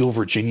like it's still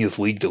Virginia's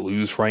league to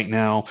lose right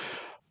now.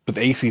 But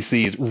the ACC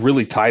is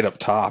really tight up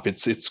top.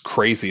 It's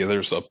crazy.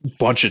 There's a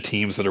bunch of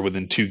teams that are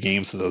within 2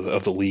 games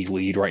of the league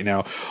lead right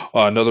now.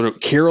 Another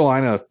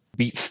Carolina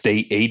beat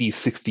State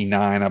 80-69,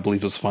 I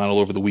believe was the final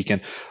over the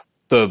weekend.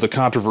 The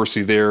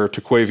controversy there,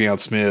 Taquavion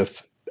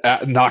Smith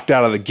knocked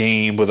out of the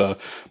game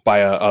by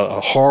a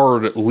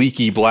hard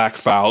leaky black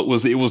foul.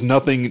 It was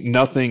nothing.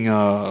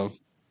 There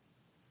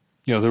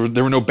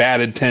were no bad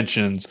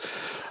intentions.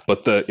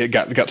 But it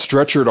got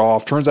stretchered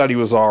off. Turns out he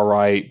was all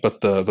right,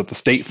 but the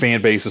State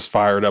fan base is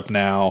fired up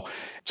now.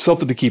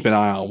 Something to keep an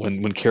eye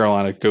on when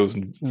Carolina goes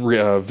and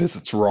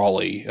visits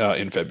Raleigh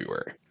in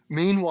February.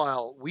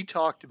 Meanwhile, we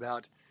talked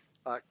about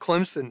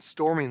Clemson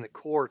storming the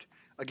court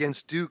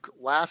against Duke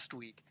last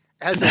week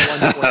as a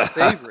 1-point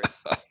favorite.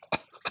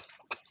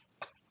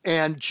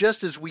 And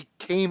just as we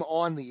came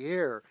on the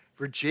air,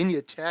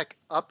 Virginia Tech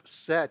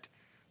upset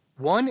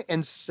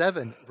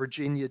 1-7.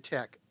 Virginia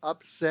Tech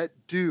upset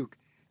Duke.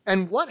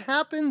 And what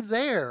happened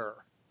there?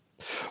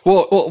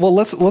 Well,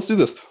 let's do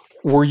this.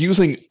 We're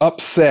using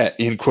upset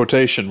in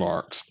quotation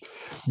marks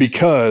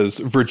because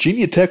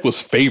Virginia Tech was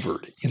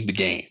favored in the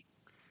game.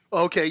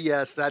 Okay,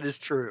 yes, that is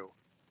true.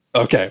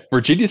 Okay,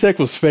 Virginia Tech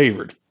was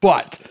favored,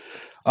 but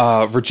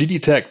Virginia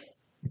Tech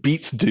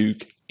beats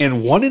Duke,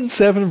 and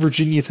 1-7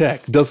 Virginia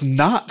Tech does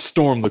not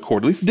storm the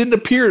court. At least it didn't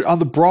appear on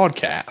the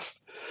broadcast.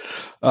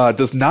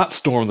 Does not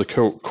storm the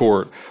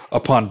court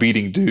upon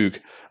beating Duke,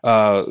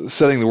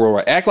 setting the world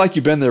right. Act like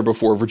you've been there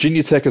before.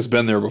 Virginia Tech has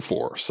been there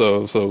before.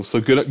 So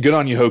good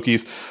on you,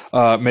 Hokies.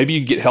 Maybe you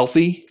can get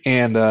healthy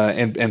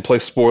and play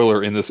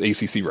spoiler in this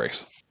ACC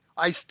race.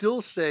 I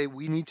still say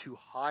we need to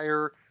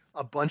hire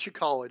a bunch of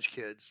college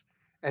kids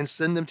and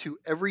send them to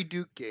every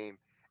Duke game.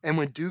 And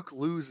when Duke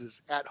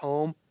loses at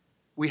home,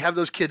 we have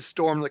those kids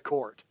storm the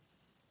court.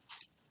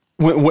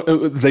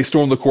 When they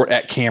storm the court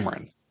at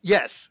Cameron.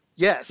 Yes,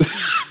 yes.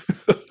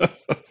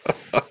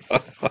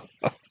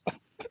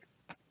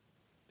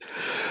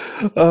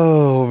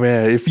 Oh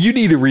man! If you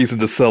need a reason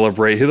to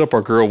celebrate, hit up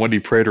our girl Wendy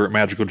Prater at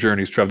Magical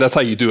Journeys Travel. That's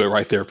how you do it,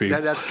 right there, Pete.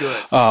 That's good.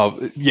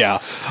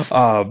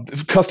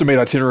 Custom-made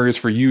itineraries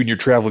for you and your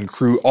traveling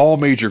crew. All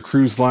major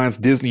cruise lines: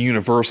 Disney,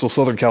 Universal,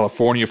 Southern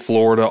California,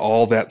 Florida,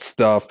 all that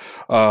stuff.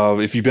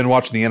 If you've been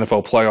watching the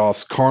NFL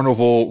playoffs,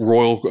 Carnival,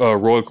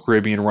 Royal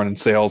Caribbean running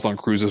sales on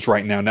cruises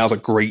right now. Now's a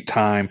great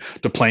time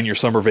to plan your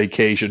summer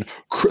vacation,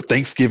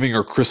 Thanksgiving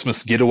or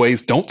Christmas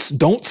getaways.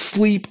 Don't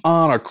sleep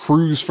on a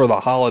cruise for the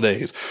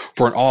holidays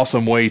for an awesome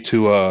way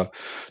to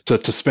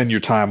spend your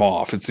time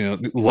off. It's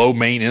low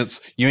maintenance.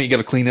 You ain't got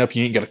to clean up.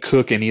 You ain't got to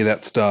cook any of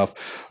that stuff.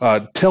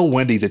 Tell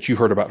Wendy that you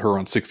heard about her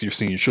on 60 Year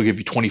Senior. She'll give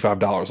you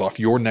 $25 off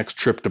your next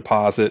trip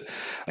deposit,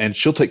 and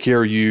she'll take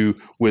care of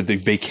you with the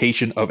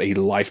vacation of a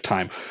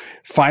lifetime.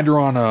 Find her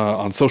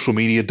on social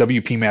media,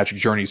 WP Magic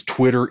Journeys,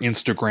 Twitter,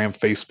 Instagram,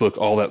 Facebook,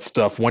 all that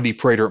stuff. Wendy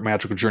Prater at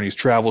Magical Journeys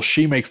Travel.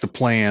 She makes the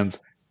plans.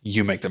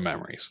 You make the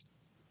memories.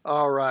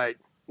 All right.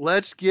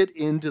 Let's get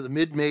into the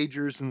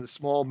mid-majors and the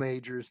small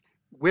majors,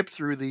 whip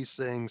through these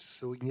things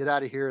so we can get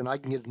out of here and I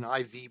can get an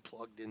IV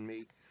plugged in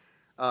me.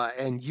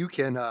 And you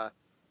can,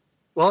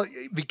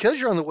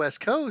 because you're on the West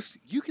Coast,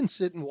 you can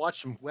sit and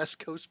watch some West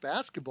Coast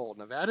basketball.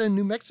 Nevada and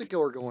New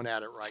Mexico are going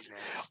at it right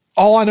now.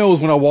 All I know is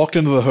when I walked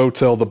into the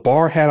hotel, the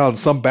bar had on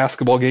some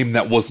basketball game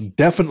that was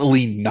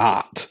definitely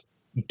not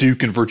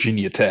Duke and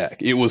Virginia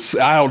Tech. It was,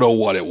 I don't know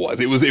what it was.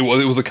 It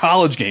was a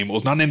college game. It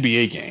was not an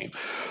NBA game.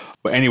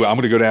 But anyway, I'm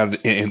going to go down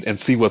and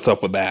see what's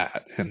up with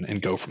that and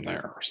go from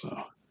there.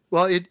 So.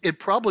 Well, it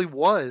probably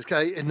was.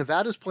 And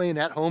Nevada's playing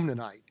at home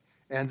tonight,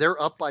 and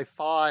they're up by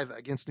 5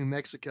 against New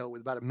Mexico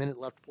with about a minute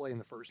left to play in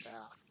the first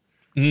half.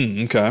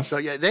 Okay. So,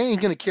 yeah, they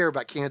ain't going to care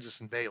about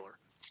Kansas and Baylor.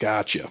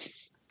 Gotcha.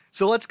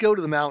 So let's go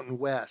to the Mountain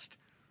West.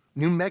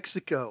 New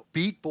Mexico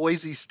beat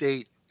Boise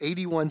State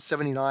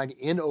 81-79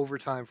 in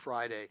overtime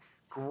Friday.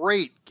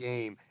 Great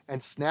game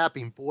and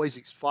snapping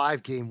Boise's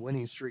 5-game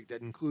winning streak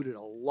that included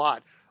a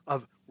lot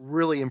of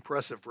really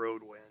impressive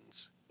road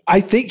wins.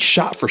 I think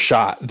shot for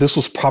shot, this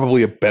was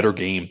probably a better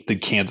game than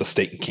Kansas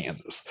State and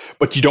Kansas.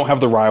 But you don't have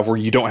the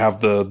rivalry, you don't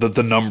have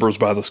the numbers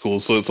by the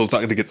schools, so it's not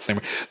going to get the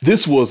same.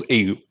 This was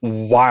a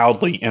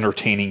wildly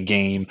entertaining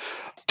game.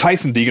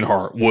 Tyson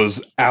Degenhart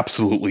was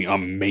absolutely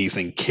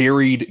amazing.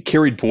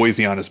 Carried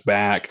Boise on his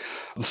back.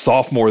 The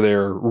sophomore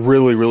there,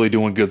 really, really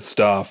doing good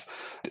stuff.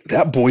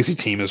 That Boise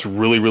team is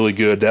really, really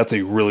good. That's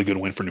a really good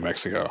win for New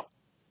Mexico.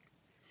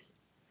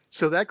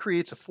 So that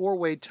creates a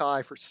 4-way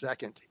tie for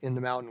second in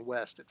the Mountain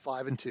West at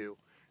 5-2.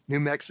 New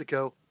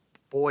Mexico,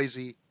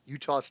 Boise,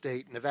 Utah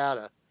State,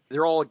 Nevada.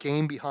 They're all a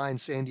game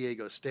behind San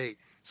Diego State.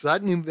 So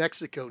that New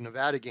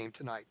Mexico-Nevada game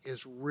tonight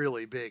is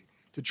really big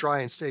to try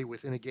and stay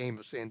within a game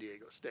of San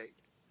Diego State.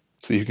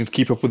 So you can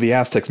keep up with the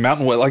Aztecs.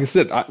 Mountain West, like I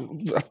said, I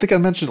think I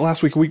mentioned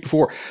last week, a week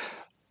before,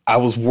 I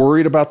was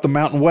worried about the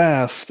Mountain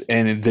West,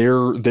 and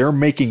they're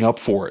making up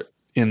for it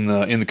in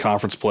the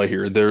conference play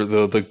here.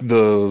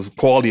 The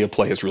quality of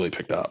play has really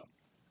picked up.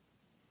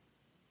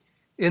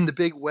 In the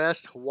Big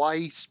West,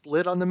 Hawaii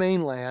split on the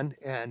mainland,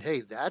 and hey,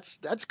 that's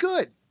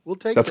good. We'll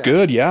take That's that.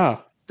 good, yeah.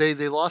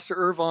 They lost to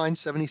Irvine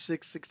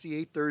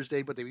 76-68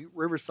 Thursday, but they beat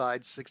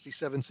Riverside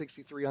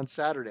 67-63 on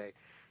Saturday.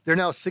 They're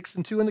now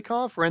 6-2 in the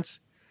conference.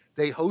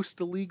 They host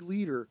the league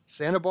leader,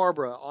 Santa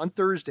Barbara, on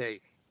Thursday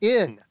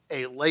in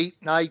a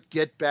late night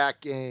get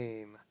back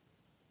game.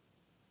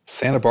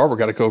 Santa Barbara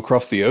got to go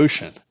across the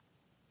ocean.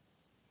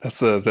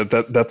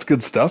 That's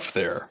good stuff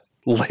there.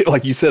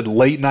 Like you said,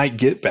 late night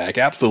get back.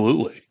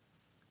 Absolutely.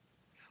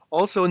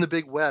 Also in the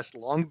Big West,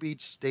 Long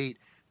Beach State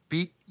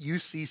beat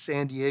UC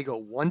San Diego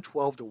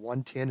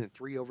 112-110 in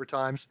 3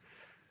 overtimes.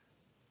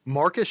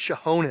 Marcus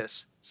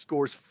Shahonis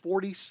scores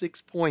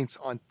 46 points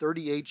on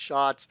 38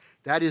 shots.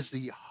 That is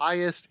the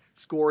highest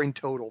scoring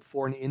total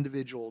for an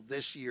individual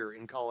this year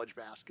in college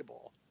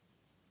basketball.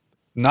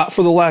 Not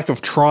for the lack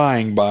of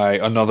trying by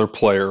another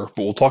player,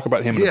 but we'll talk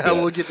about him in a Yeah, bit.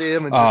 we'll get to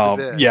him in just a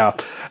bit. Yeah,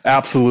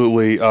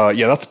 absolutely.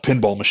 Yeah, that's a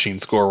pinball machine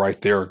score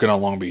right there. Good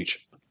on Long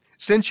Beach.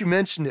 Since you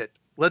mentioned it,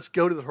 let's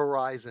go to the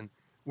Horizon,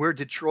 where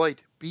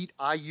Detroit beat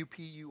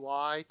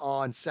IUPUI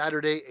on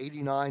Saturday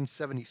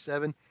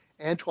 89-77.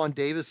 Antoine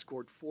Davis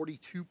scored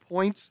 42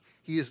 points.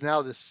 He is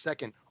now the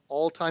second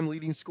all-time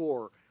leading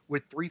scorer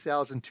with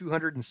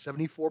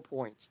 3,274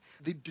 points.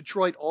 The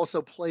Detroit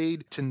also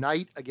played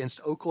tonight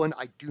against Oakland.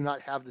 I do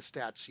not have the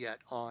stats yet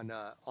on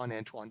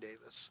Antoine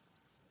Davis.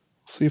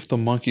 See if the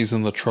monkeys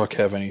in the truck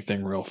have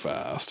anything real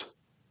fast.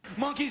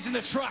 Monkeys in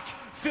the truck,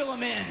 fill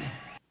them in.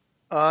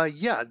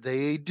 Yeah,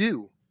 they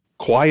do.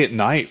 Quiet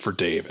night for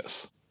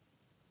Davis.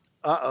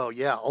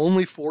 Yeah,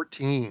 only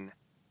 14.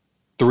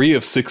 3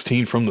 of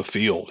 16 from the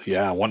field.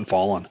 Yeah, one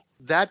fallen.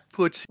 That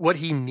puts what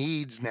he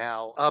needs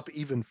now up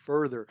even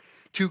further.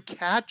 To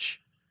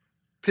catch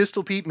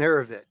Pistol Pete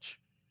Maravich,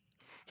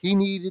 he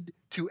needed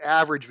to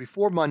average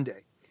before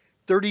Monday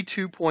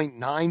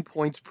 32.9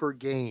 points per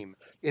game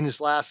in his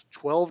last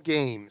 12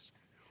 games,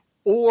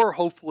 or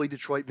hopefully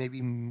Detroit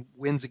maybe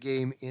wins a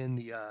game in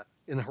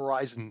the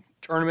Horizon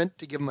tournament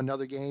to give him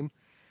another game.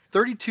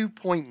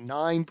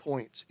 32.9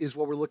 points is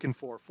what we're looking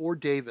for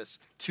Davis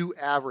to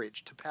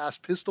average to pass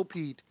Pistol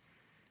Pete,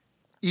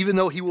 even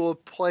though he will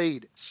have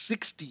played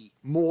 60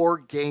 more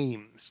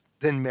games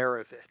than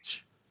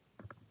Maravich.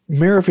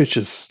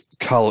 Maravich's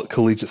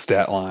collegiate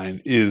stat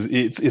line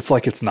it's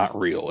like it's not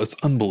real. It's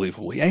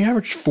unbelievable. He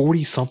averaged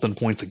 40 something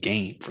points a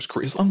game for his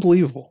career. It's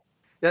unbelievable.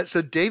 Yeah,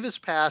 so Davis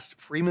passed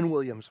Freeman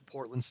Williams of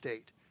Portland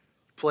State,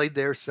 played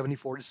there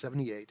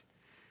 74-78.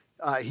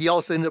 He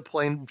also ended up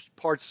playing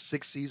parts of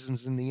 6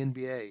 seasons in the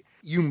NBA.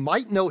 You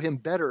might know him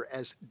better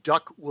as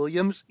Duck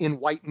Williams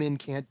in White Men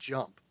Can't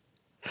Jump.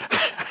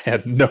 I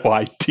had no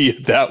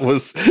idea that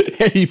was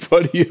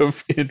anybody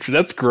of interest.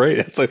 That's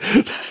great.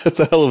 That's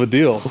a hell of a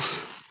deal.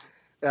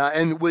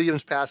 And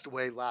Williams passed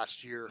away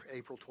last year,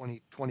 April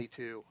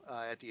 2022,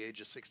 at the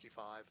age of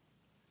 65.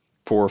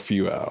 Pour a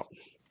few out.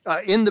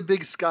 In the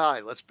Big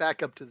Sky, let's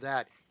back up to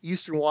that.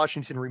 Eastern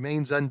Washington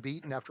remains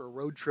unbeaten after a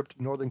road trip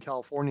to Northern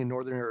California and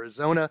Northern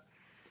Arizona.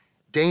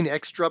 Dane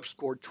Ekstrup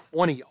scored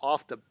 20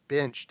 off the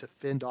bench to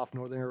fend off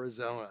Northern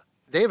Arizona.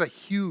 They have a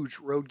huge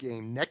road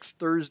game next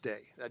Thursday.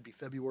 That'd be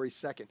February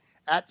 2nd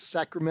at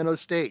Sacramento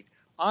State.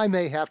 I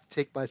may have to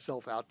take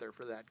myself out there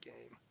for that game.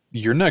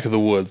 Your neck of the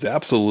woods,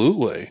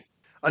 absolutely.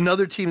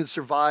 Another team that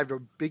survived a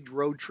big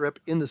road trip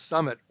in the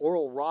Summit,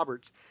 Oral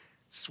Roberts,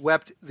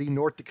 swept the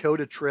North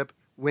Dakota trip,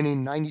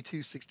 winning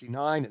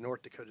 92-69 at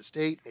North Dakota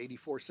State,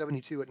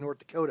 84-72 at North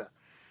Dakota.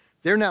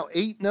 They're now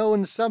 8-0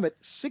 in the Summit,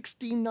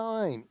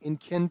 69 in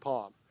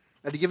KenPom.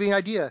 Now, to give you an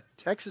idea,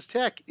 Texas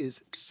Tech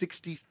is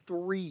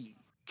 63.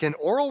 Can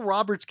Oral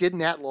Roberts get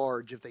an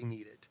at-large if they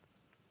need it?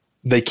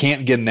 They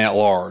can't get an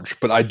at-large,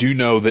 but I do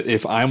know that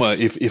if I'm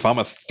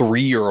a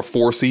 3 or a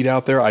 4 seed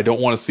out there, I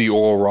don't want to see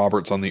Oral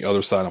Roberts on the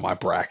other side of my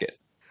bracket.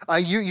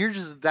 You're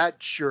just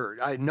that sure.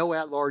 I no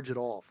at-large at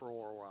all for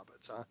Oral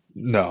Roberts, huh?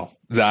 No,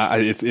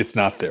 it's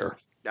not there.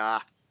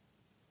 Ah.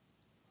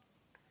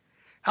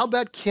 How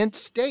about Kent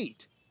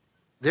State?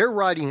 They're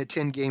riding a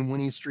 10-game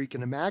winning streak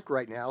in the MAC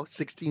right now,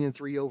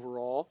 16-3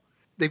 overall.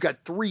 They've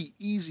got 3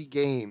 easy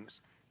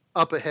games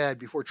up ahead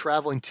before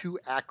traveling to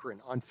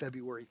Akron on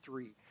February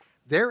 3.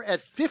 They're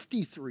at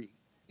 53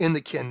 in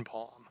the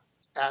KenPom.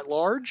 At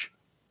large?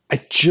 I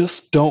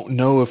just don't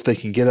know if they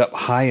can get up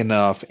high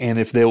enough and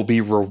if they'll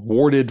be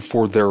rewarded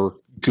for their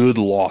good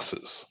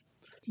losses.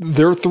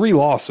 Their 3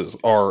 losses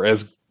are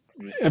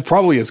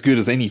probably as good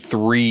as any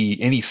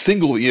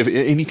single, if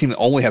anything that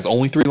only has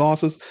 3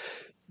 losses.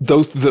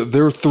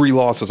 Their 3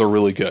 losses are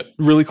really good,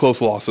 really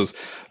close losses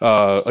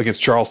against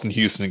Charleston,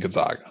 Houston, and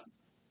Gonzaga.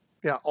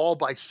 Yeah, all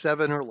by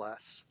 7 or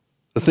less.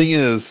 The thing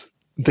is,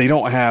 they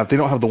don't have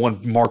the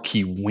one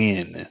marquee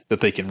win that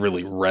they can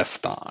really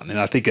rest on, and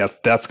I think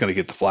that's going to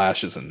get the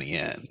flashes in the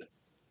end.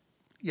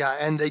 Yeah,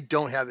 and they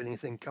don't have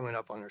anything coming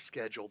up on their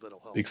schedule that'll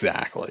help.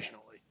 Exactly.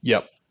 Unfortunately.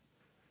 Yep.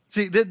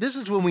 See, this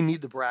is when we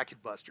need the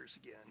bracket busters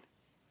again.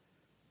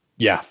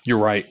 Yeah, you're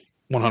right.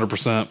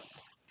 100%.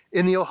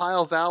 In the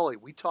Ohio Valley,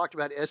 we talked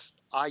about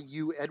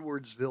SIU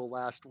Edwardsville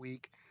last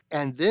week,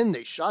 and then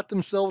they shot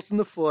themselves in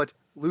the foot,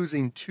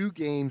 losing 2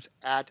 games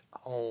at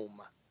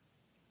home.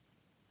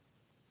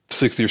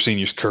 6th-year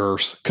seniors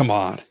curse. Come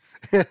on.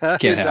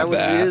 Can't Is have that what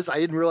that. it is? I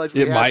didn't realize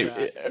we It had might.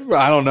 that.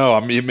 I don't know.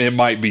 I mean, it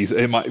might be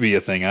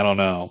a thing. I don't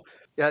know.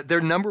 Yeah,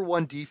 their number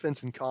 1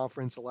 defense in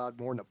conference allowed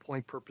more than a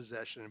point per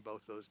possession in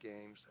both those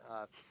games.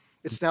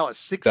 It's now a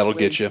 6-way. That'll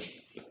get you.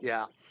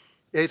 Yeah.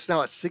 It's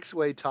now a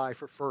 6-way tie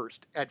for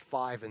first at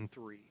 5-3.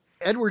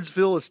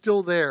 Edwardsville is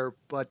still there,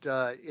 but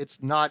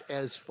it's not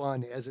as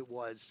fun as it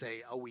was,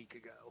 say, a week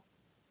ago.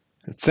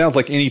 It sounds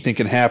like anything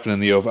can happen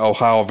in the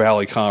Ohio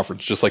Valley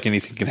Conference, just like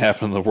anything can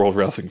happen in the World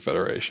Wrestling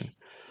Federation.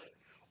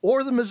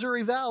 Or the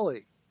Missouri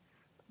Valley.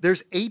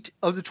 There's 8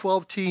 of the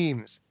 12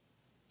 teams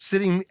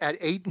sitting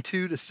at 8-2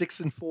 to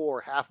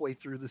 6-4 halfway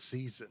through the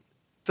season.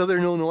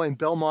 Southern Illinois and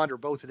Belmont are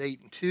both at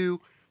 8-2.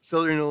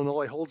 Southern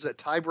Illinois holds that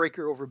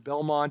tiebreaker over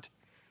Belmont.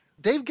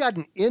 they've got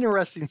an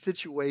interesting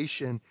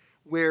situation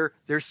where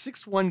their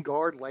 6'1"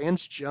 guard,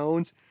 Lance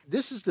Jones,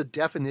 this is the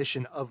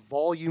definition of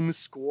volume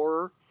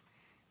scorer.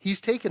 He's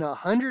taken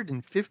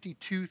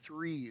 152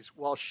 threes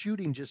while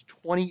shooting just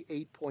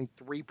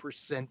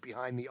 28.3%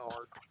 behind the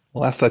arc.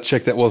 Last I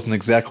checked, that wasn't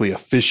exactly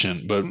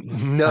efficient, but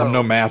No. I'm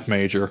no math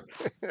major.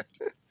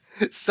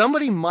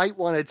 Somebody might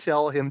want to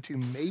tell him to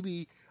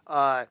maybe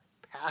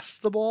pass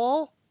the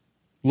ball.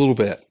 A little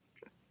bit.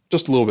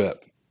 Just a little bit.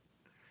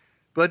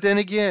 But then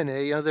again,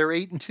 they're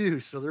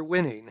 8-2, so they're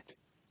winning.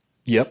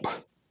 Yep.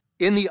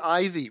 In the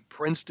Ivy,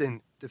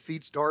 Princeton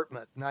defeats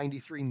Dartmouth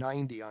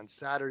 93-90 on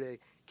Saturday.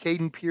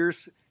 Caden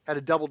Pierce had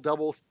a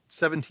double-double,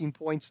 17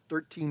 points,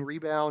 13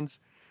 rebounds.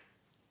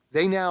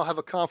 They now have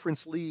a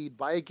conference lead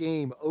by a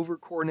game over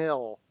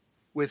Cornell,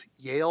 with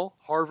Yale,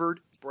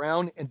 Harvard,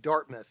 Brown, and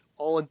Dartmouth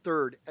all in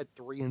third at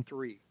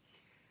 3-3.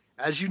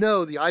 As you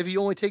know, the Ivy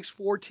only takes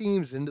 4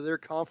 teams into their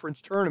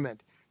conference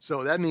tournament,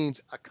 so that means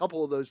a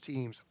couple of those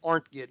teams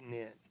aren't getting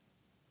in.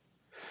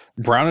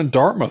 Brown and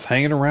Dartmouth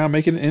hanging around,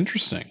 making it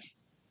interesting.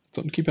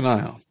 Something to keep an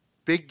eye on.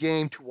 Big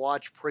game to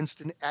watch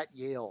Princeton at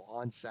Yale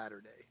on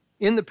Saturday.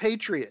 In the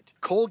Patriot,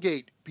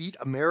 Colgate beat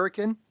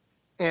American,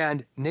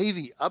 and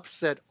Navy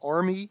upset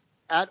Army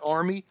at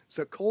Army,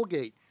 so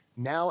Colgate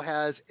now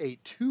has a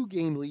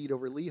 2-game lead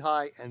over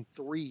Lehigh and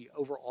 3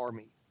 over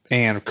Army.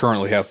 And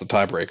currently has the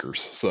tiebreakers,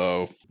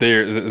 so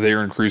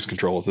they're in cruise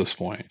control at this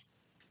point.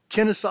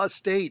 Kennesaw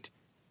State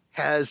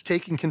has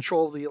taken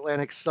control of the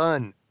Atlantic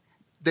Sun.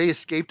 They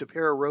escaped a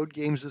pair of road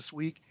games this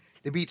week.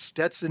 They beat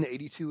Stetson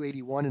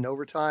 82-81 in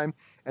overtime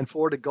and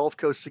Florida Gulf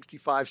Coast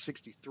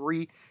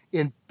 65-63.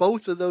 In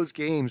both of those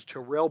games,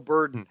 Terrell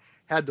Burden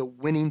had the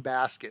winning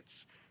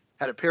baskets.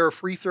 Had a pair of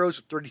free throws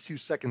with 32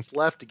 seconds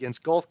left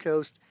against Gulf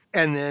Coast,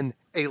 and then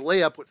a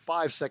layup with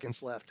 5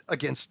 seconds left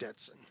against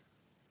Stetson.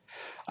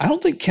 I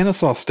don't think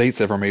Kennesaw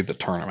State's ever made the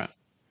tournament.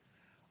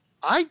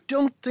 I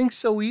don't think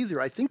so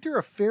either. I think they're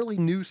a fairly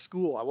new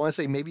school. I want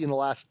to say maybe in the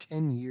last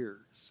 10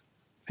 years.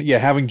 Yeah,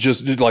 having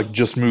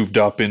just moved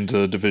up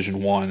into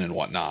Division I and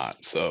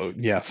whatnot. So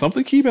yeah,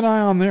 something to keep an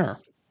eye on there.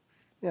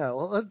 Yeah,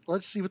 well,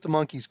 let's see what the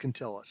Monkeys can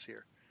tell us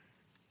here.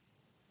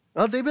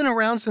 Well, they've been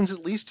around since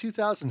at least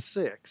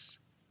 2006.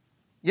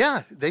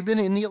 Yeah, they've been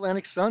in the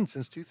Atlantic Sun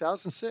since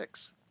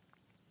 2006.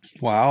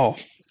 Wow.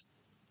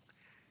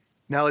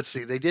 Now, let's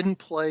see. They didn't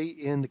play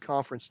in the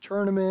conference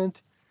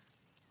tournament.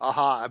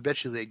 Aha, I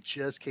bet you they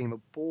just came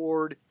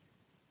aboard.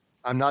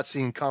 I'm not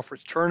seeing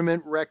conference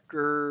tournament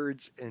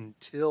records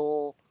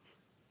until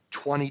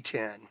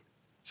 2010.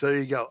 So there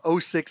you go.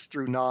 06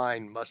 through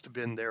 9 must have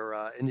been their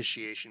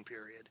initiation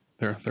period.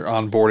 Their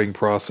onboarding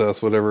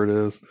process, whatever it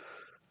is.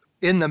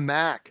 In the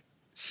MAC,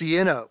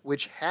 Siena,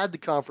 which had the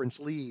conference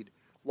lead,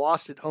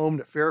 lost at home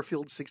to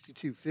Fairfield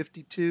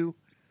 62-52.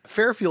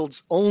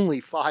 Fairfield's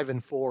only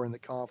 5-4 in the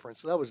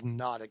conference, so that was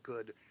not a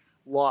good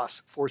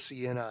loss for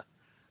Siena.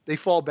 They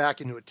fall back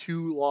into a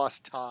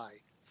 2-loss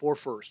tie for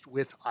first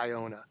with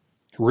Iona.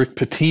 Rick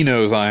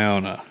Pitino's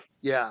Iona.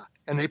 Yeah,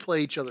 and they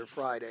play each other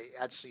Friday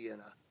at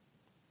Siena.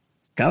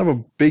 Kind of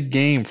a big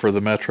game for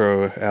the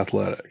Metro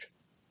Athletic.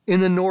 In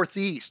the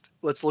Northeast,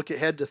 let's look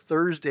ahead to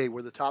Thursday,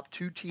 where the top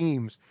 2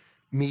 teams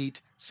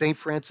meet St.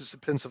 Francis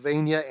of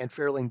Pennsylvania and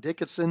Fairleigh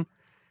Dickinson.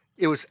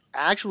 It was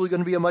actually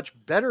going to be a much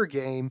better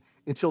game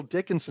until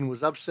Dickinson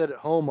was upset at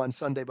home on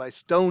Sunday by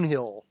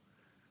Stonehill.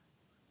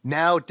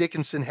 Now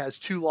Dickinson has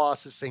 2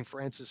 losses, St.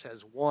 Francis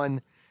has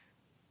 1.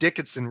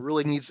 Dickinson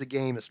really needs the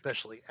game,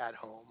 especially at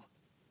home.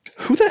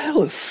 Who the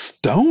hell is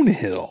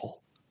Stonehill?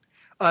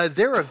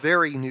 They're a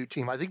very new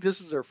team. I think this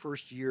is their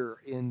first year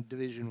in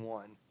Division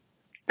I.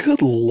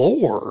 Good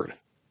Lord.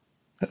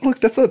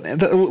 Look, let's throw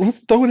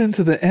it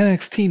into the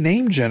NXT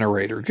name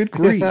generator. Good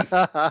grief.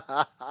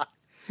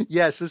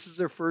 Yes, this is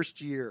their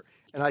first year.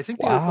 And I think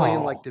they were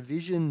playing like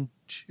Division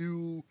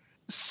II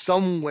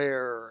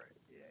somewhere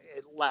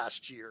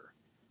last year.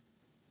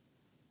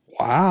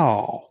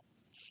 Wow.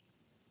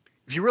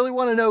 If you really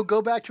want to know,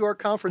 go back to our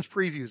conference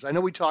previews. I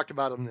know we talked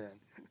about them then.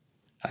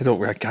 I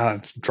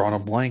got drawn a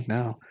blank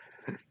now.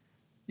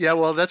 Yeah,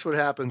 well, that's what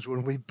happens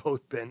when we've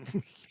both been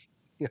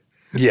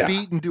Yeah.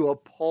 beaten to a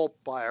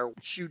pulp by our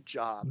shoot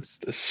jobs.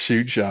 The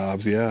shoot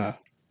jobs, yeah.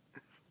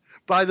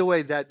 By the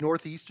way, that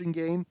Northeastern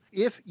game,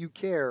 if you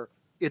care,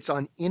 it's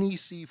on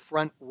NEC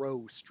Front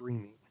Row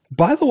streaming.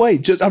 By the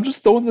way, I'm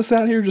just throwing this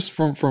out here just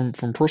from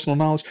personal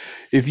knowledge.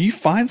 If you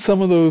find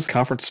some of those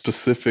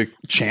conference-specific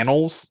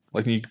channels,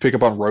 like you can pick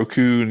up on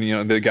Roku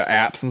and they got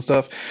apps and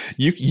stuff,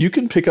 you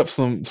can pick up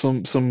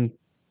some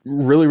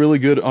really, really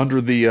good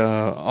under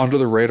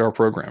the radar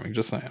programming.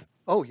 Just saying.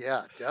 Oh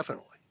yeah,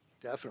 definitely.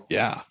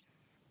 Yeah.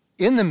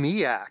 In the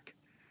MEAC,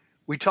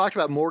 we talked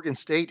about Morgan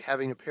State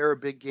having a pair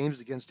of big games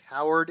against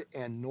Howard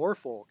and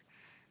Norfolk.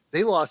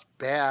 They lost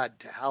bad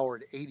to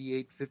Howard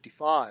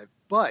 88-55,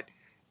 but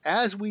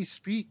as we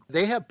speak,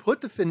 they have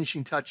put the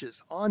finishing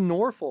touches on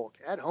Norfolk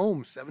at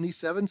home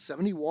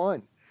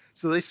 77-71.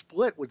 So they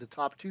split with the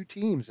top 2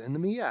 teams in the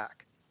MEAC.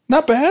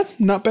 Not bad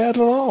at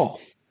all.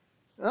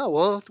 Oh,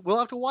 well, we'll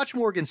have to watch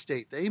Morgan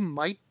State. They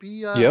might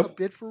be a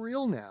bit for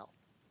real now.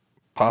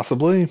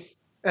 Possibly.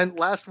 And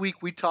last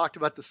week we talked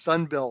about the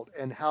Sun Belt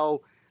and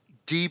how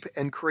deep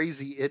and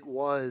crazy it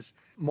was.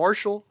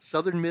 Marshall,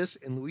 Southern Miss,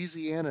 and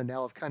Louisiana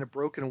now have kind of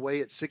broken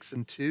away at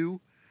 6-2,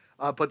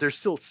 but there's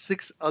still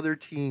 6 other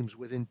teams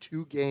within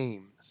 2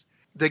 games.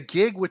 The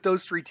gig with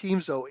those 3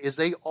 teams, though, is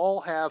they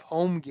all have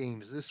home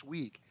games this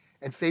week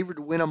and favored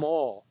to win them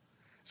all.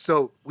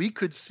 So we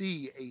could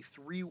see a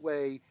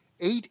 3-way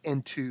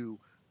 8-2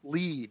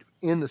 lead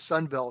in the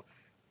Sun Belt,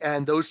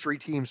 and those 3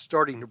 teams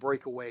starting to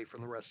break away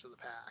from the rest of the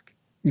pack.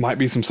 Might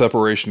be some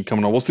separation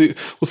coming on. We'll see.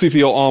 We'll see if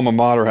the alma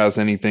mater has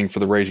anything for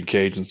the Raging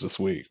Cajuns this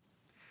week.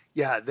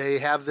 Yeah, they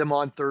have them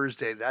on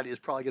Thursday. That is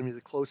probably going to be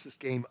the closest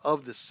game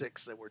of the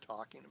 6 that we're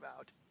talking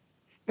about.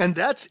 And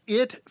that's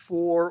it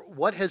for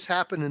what has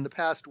happened in the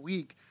past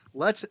week.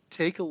 Let's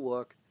take a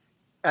look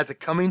at the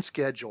coming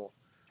schedule,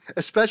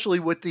 especially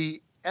with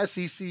the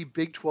SEC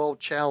Big 12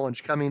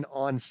 Challenge coming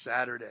on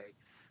Saturday.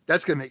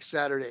 That's going to make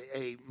Saturday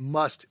a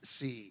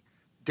must-see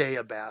day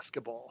of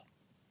basketball.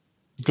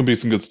 It's going to be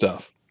some good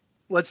stuff.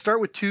 Let's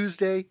start with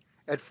Tuesday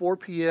at 4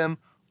 p.m.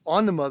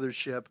 on the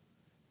mothership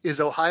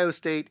is Ohio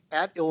State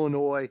at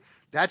Illinois.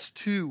 That's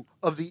 2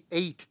 of the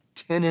 8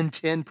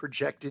 10-10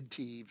 projected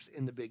teams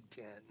in the Big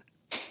Ten.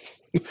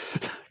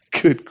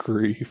 Good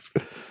grief.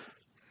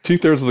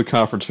 2/3 of the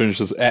conference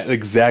finishes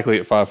exactly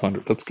at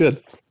 500. That's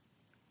good.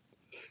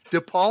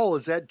 DePaul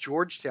is at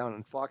Georgetown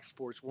on Fox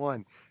Sports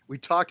 1. We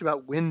talked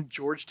about when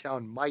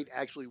Georgetown might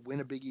actually win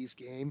a Big East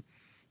game.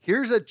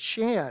 Here's a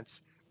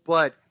chance,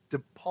 but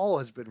DePaul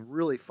has been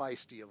really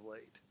feisty of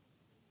late.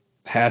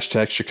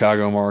 Hashtag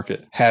Chicago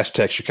market.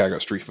 Hashtag Chicago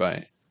street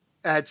fight.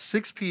 At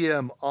 6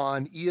 p.m.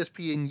 on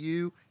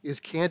ESPNU is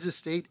Kansas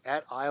State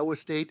at Iowa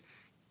State.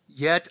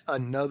 Yet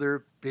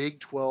another Big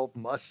 12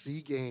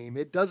 must-see game.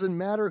 It doesn't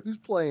matter who's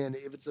playing.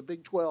 If it's a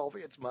Big 12,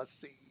 it's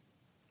must-see.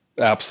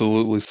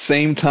 Absolutely.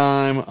 Same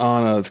time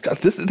on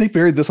they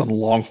buried this on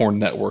Longhorn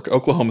Network.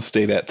 Oklahoma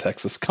State at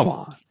Texas. Come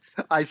on.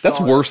 I saw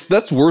That's worse.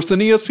 That's worse than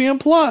ESPN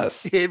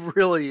Plus. It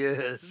really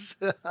is.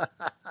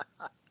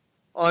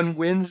 On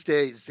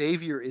Wednesday,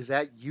 Xavier is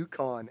at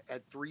UConn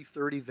at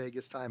 3:30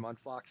 Vegas time on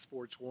Fox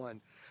Sports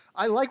 1.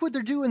 I like what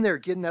they're doing there,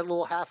 getting that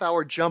little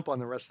half-hour jump on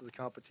the rest of the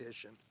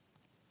competition.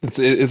 It's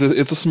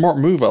a smart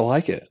move. I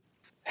like it.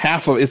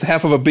 It's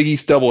half of a Big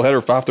East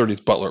doubleheader. 5:30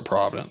 is Butler at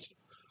Providence.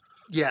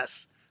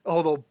 Yes.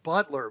 Although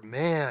Butler,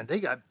 man, they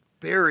got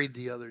buried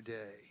the other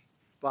day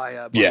by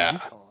Yeah.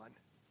 UConn.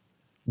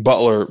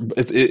 Butler.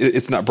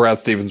 It's not Brad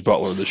Stevens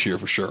Butler this year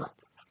for sure.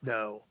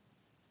 No.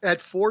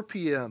 At 4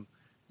 p.m.,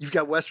 you've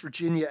got West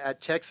Virginia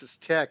at Texas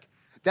Tech.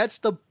 That's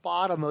the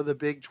bottom of the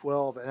Big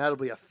 12, and that'll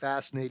be a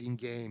fascinating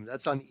game.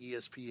 That's on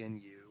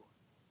ESPNU.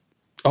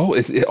 Oh,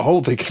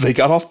 they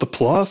got off the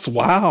plus.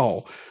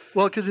 Wow.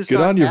 Well, because it's Good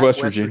not on you, at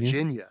West West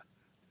Virginia.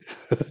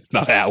 Virginia.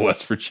 Not at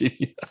West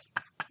Virginia.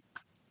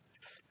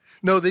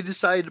 No, they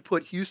decided to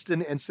put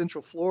Houston and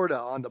Central Florida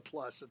on the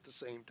plus at the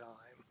same time.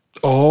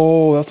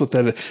 Oh, that's what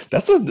that is.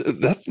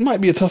 That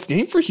might be a tough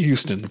game for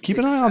Houston. Keep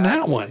an eye on that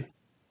Exactly. one.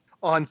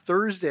 On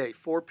Thursday,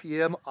 4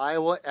 p.m.,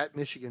 Iowa at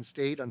Michigan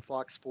State on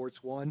Fox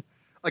Sports 1.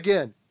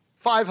 Again,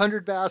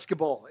 500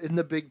 basketball in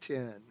the Big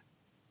Ten.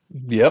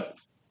 Yep.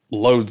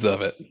 Loads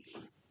of it.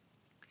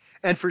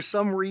 And for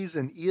some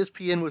reason,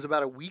 ESPN was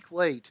about a week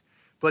late,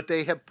 but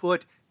they have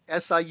put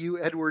SIU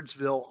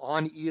Edwardsville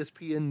on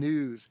ESPN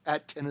News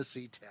at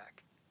Tennessee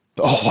Tech.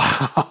 Oh,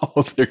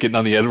 wow. They're getting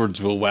on the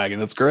Edwardsville wagon.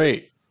 That's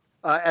great.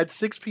 At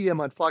 6 p.m.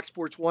 on Fox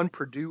Sports 1,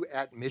 Purdue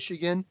at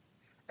Michigan.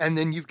 And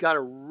then you've got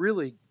a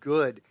really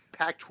good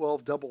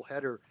Pac-12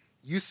 doubleheader,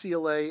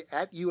 UCLA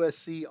at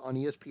USC on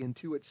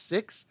ESPN2 at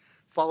 6,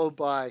 followed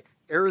by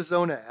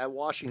Arizona at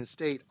Washington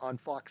State on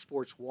Fox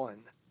Sports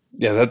 1.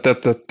 Yeah,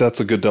 that's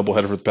a good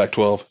doubleheader for the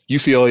Pac-12.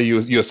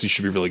 UCLA, USC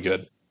should be really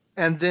good.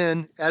 And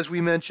then, as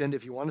we mentioned,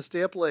 if you want to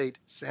stay up late,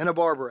 Santa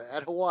Barbara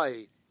at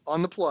Hawaii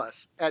on the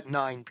plus at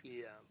 9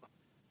 p.m.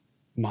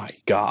 My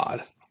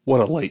God,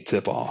 what a late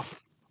tip-off.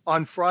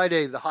 On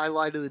Friday, the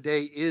highlight of the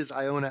day is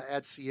Iona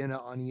at Siena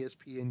on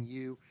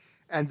ESPNU,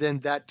 and then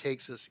that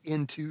takes us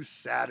into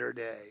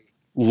Saturday.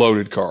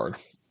 Loaded card.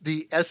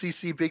 The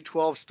SEC Big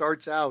 12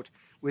 starts out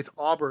with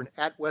Auburn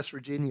at West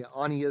Virginia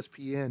on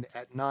ESPN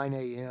at 9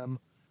 a.m.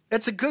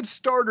 It's a good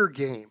starter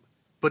game,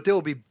 but there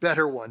will be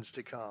better ones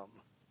to come.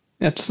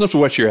 Yeah, just enough to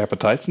whet your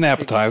appetite. It's an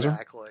appetizer.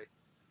 Exactly.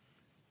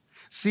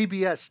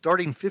 CBS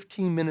starting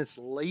 15 minutes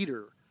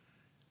later.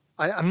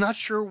 I'm not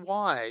sure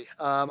why.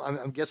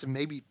 I'm guessing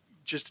maybe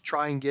just to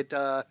try and get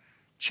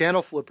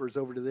channel flippers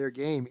over to their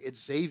game.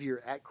 It's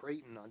Xavier at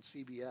Creighton on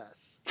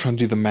CBS. Trying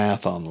to do the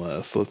math on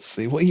this. Let's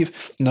see. Well,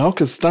 no,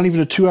 because it's not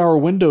even a 2-hour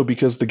window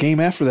because the game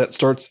after that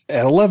starts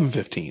at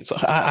 11:15. So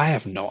I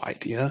have no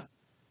idea.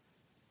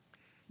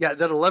 Yeah,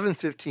 that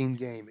 11:15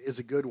 game is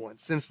a good one.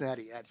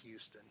 Cincinnati at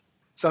Houston.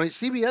 So I mean,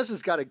 CBS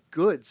has got a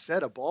good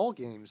set of ball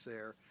games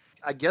there.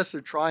 I guess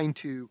they're trying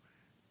to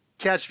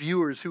catch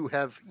viewers who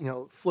have,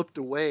 flipped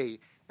away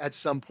at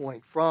some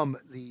point from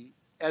the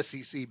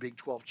SEC Big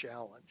 12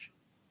 Challenge.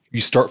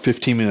 You start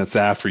 15 minutes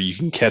after, you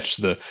can catch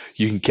the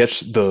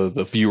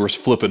viewers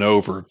flipping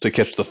over to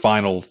catch the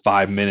final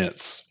 5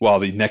 minutes while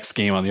the next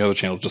game on the other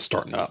channel is just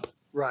starting up.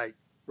 Right,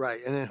 right.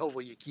 And then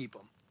hopefully you keep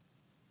them.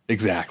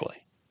 Exactly.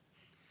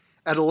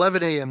 At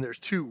 11 a.m., there's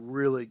two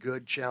really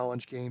good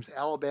challenge games,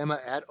 Alabama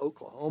at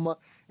Oklahoma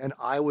and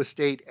Iowa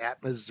State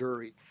at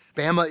Missouri.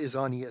 Bama is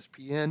on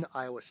ESPN.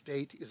 Iowa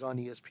State is on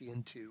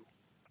ESPN2.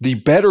 The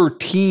better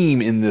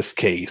team in this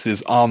case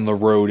is on the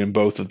road in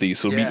both of these.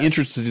 So it'll be Yes.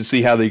 interesting to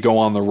see how they go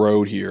on the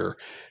road here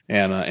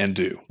and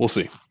do. We'll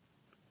see.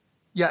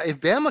 Yeah, if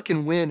Bama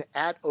can win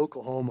at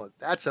Oklahoma,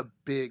 that's a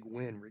big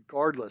win,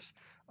 regardless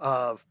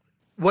of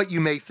what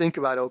you may think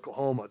about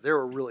Oklahoma. They're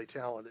a really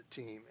talented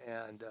team,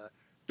 and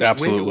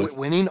Absolutely.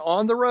 winning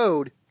on the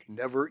road,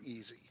 never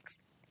easy.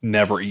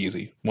 Never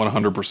easy.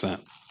 100%.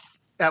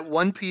 At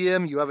 1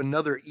 p.m., you have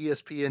another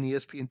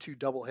ESPN-2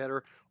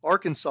 doubleheader.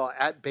 Arkansas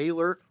at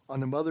Baylor on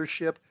the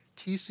mothership.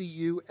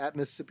 TCU at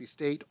Mississippi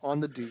State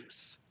on the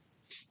Deuce.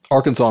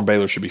 Arkansas and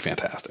Baylor should be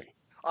fantastic.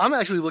 I'm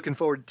actually looking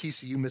forward to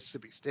TCU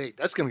Mississippi State.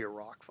 That's going to be a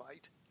rock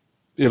fight.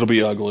 It'll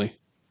be ugly.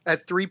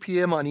 At 3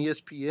 p.m. on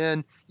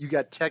ESPN, you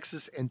got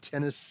Texas and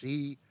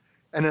Tennessee.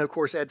 And then, of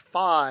course, at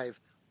 5,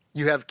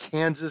 you have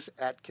Kansas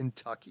at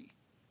Kentucky.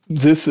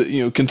 This,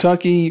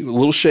 Kentucky, a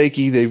little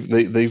shaky.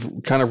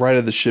 They've kind of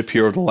righted the ship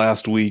here over the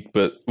last week,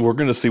 but we're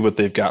going to see what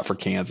they've got for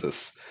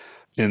Kansas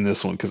in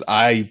this one because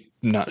I'm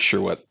not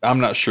sure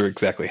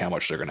exactly how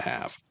much they're going to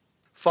have.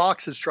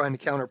 Fox is trying to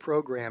counter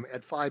program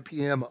at 5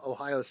 p.m.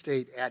 Ohio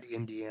State at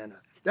Indiana.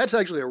 That's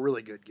actually a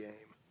really good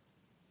game.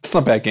 It's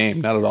not a bad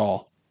game, not at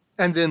all.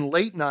 And then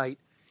late night,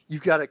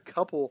 you've got a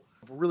couple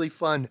of really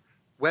fun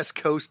West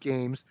Coast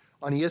games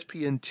on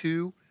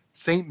ESPN2,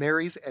 St.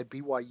 Mary's at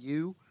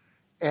BYU,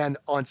 and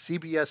on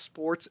CBS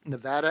Sports,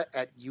 Nevada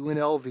at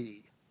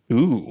UNLV.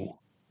 Ooh,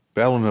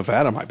 Battle of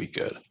Nevada might be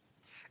good.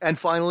 And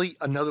finally,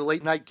 another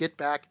late night get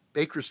back,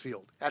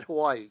 Bakersfield at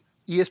Hawaii,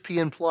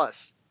 ESPN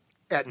Plus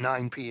at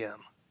 9 p.m.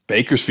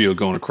 Bakersfield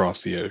going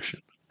across the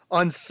ocean.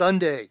 On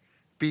Sunday,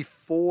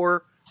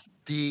 before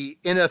the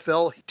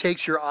NFL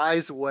takes your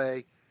eyes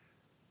away,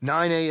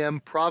 9 a.m.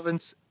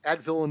 Province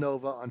at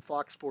Villanova on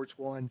Fox Sports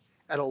 1.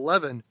 At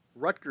 11,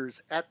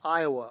 Rutgers at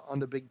Iowa on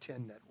the Big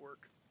Ten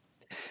Network.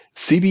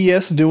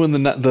 CBS doing the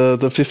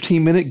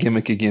 15-minute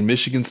gimmick again.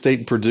 Michigan State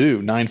and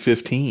Purdue,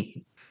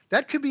 9:15.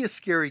 That could be a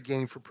scary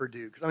game for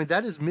Purdue. I mean,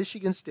 that is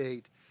Michigan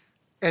State,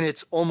 and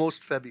it's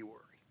almost February.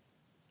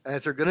 And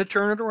if they're going to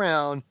turn it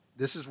around,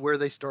 this is where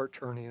they start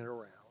turning it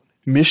around.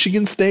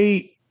 Michigan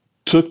State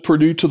took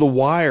Purdue to the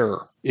wire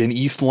in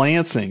East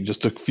Lansing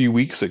just a few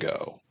weeks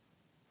ago.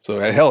 So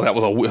hell, that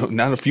was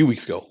not a few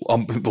weeks ago,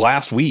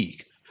 last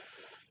week.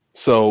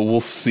 So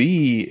we'll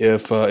see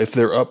if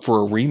they're up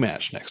for a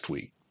rematch next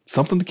week.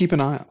 Something to keep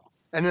an eye on.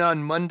 And then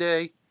on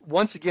Monday,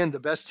 once again, the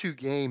best two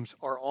games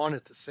are on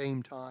at the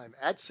same time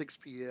at 6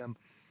 p.m.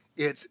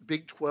 It's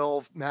Big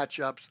 12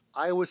 matchups,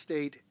 Iowa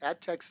State at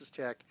Texas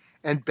Tech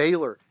and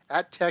Baylor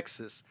at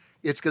Texas.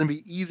 It's going to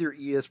be either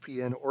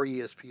ESPN or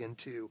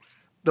ESPN2.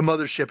 The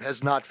mothership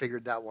has not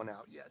figured that one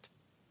out yet.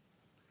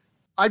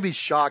 I'd be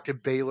shocked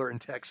if Baylor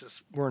and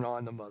Texas weren't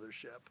on the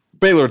mothership.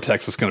 Baylor and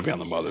Texas is going to be on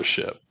the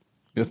mothership.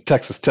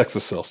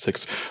 Texas sells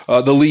tickets.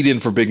 The lead-in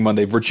for Big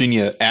Monday,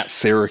 Virginia at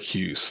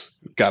Syracuse.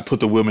 Got to put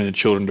the women and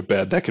children to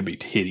bed. That could be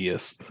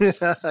hideous.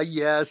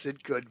 Yes,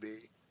 it could be.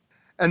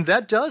 And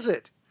that does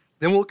it.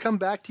 Then we'll come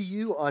back to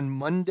you on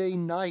Monday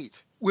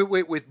night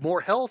with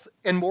more health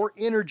and more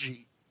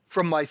energy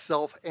from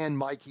myself and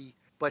Mikey.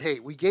 But hey,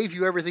 we gave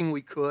you everything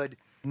we could.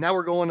 Now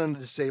we're going on the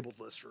disabled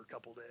list for a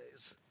couple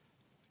days.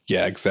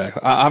 Yeah,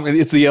 exactly.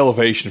 It's the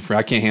elevation for.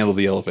 I can't handle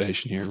the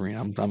elevation here, Green.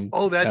 I'm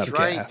Oh, that's out of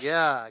right.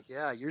 gas.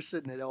 Yeah. You're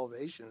sitting at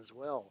elevation as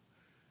well.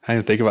 I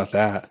didn't think about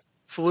that.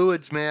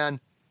 Fluids, man,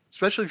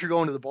 especially if you're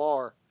going to the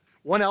bar.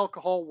 1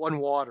 alcohol, 1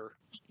 water.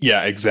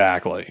 Yeah,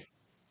 exactly.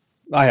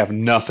 I have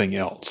nothing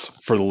else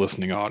for the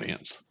listening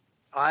audience.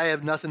 I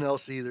have nothing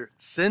else either.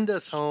 Send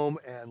us home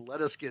and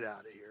let us get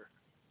out of here.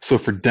 So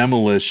for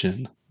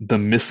Demolition, The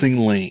Missing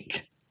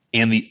Link,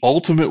 and The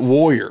Ultimate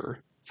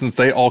Warrior, since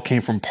they all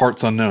came from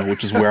Parts Unknown,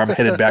 which is where I'm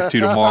headed back to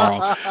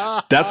tomorrow,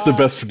 that's the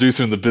best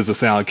producer in the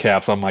business, Alan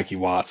Capps. I'm Mikey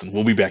Watson.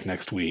 We'll be back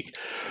next week.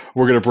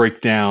 We're going to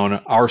break down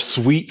our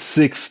Sweet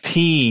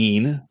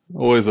 16.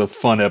 Always a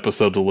fun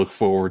episode to look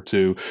forward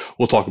to.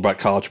 We'll talk about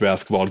college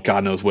basketball and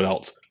God knows what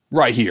else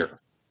right here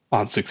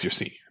on 6 Year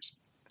Seniors.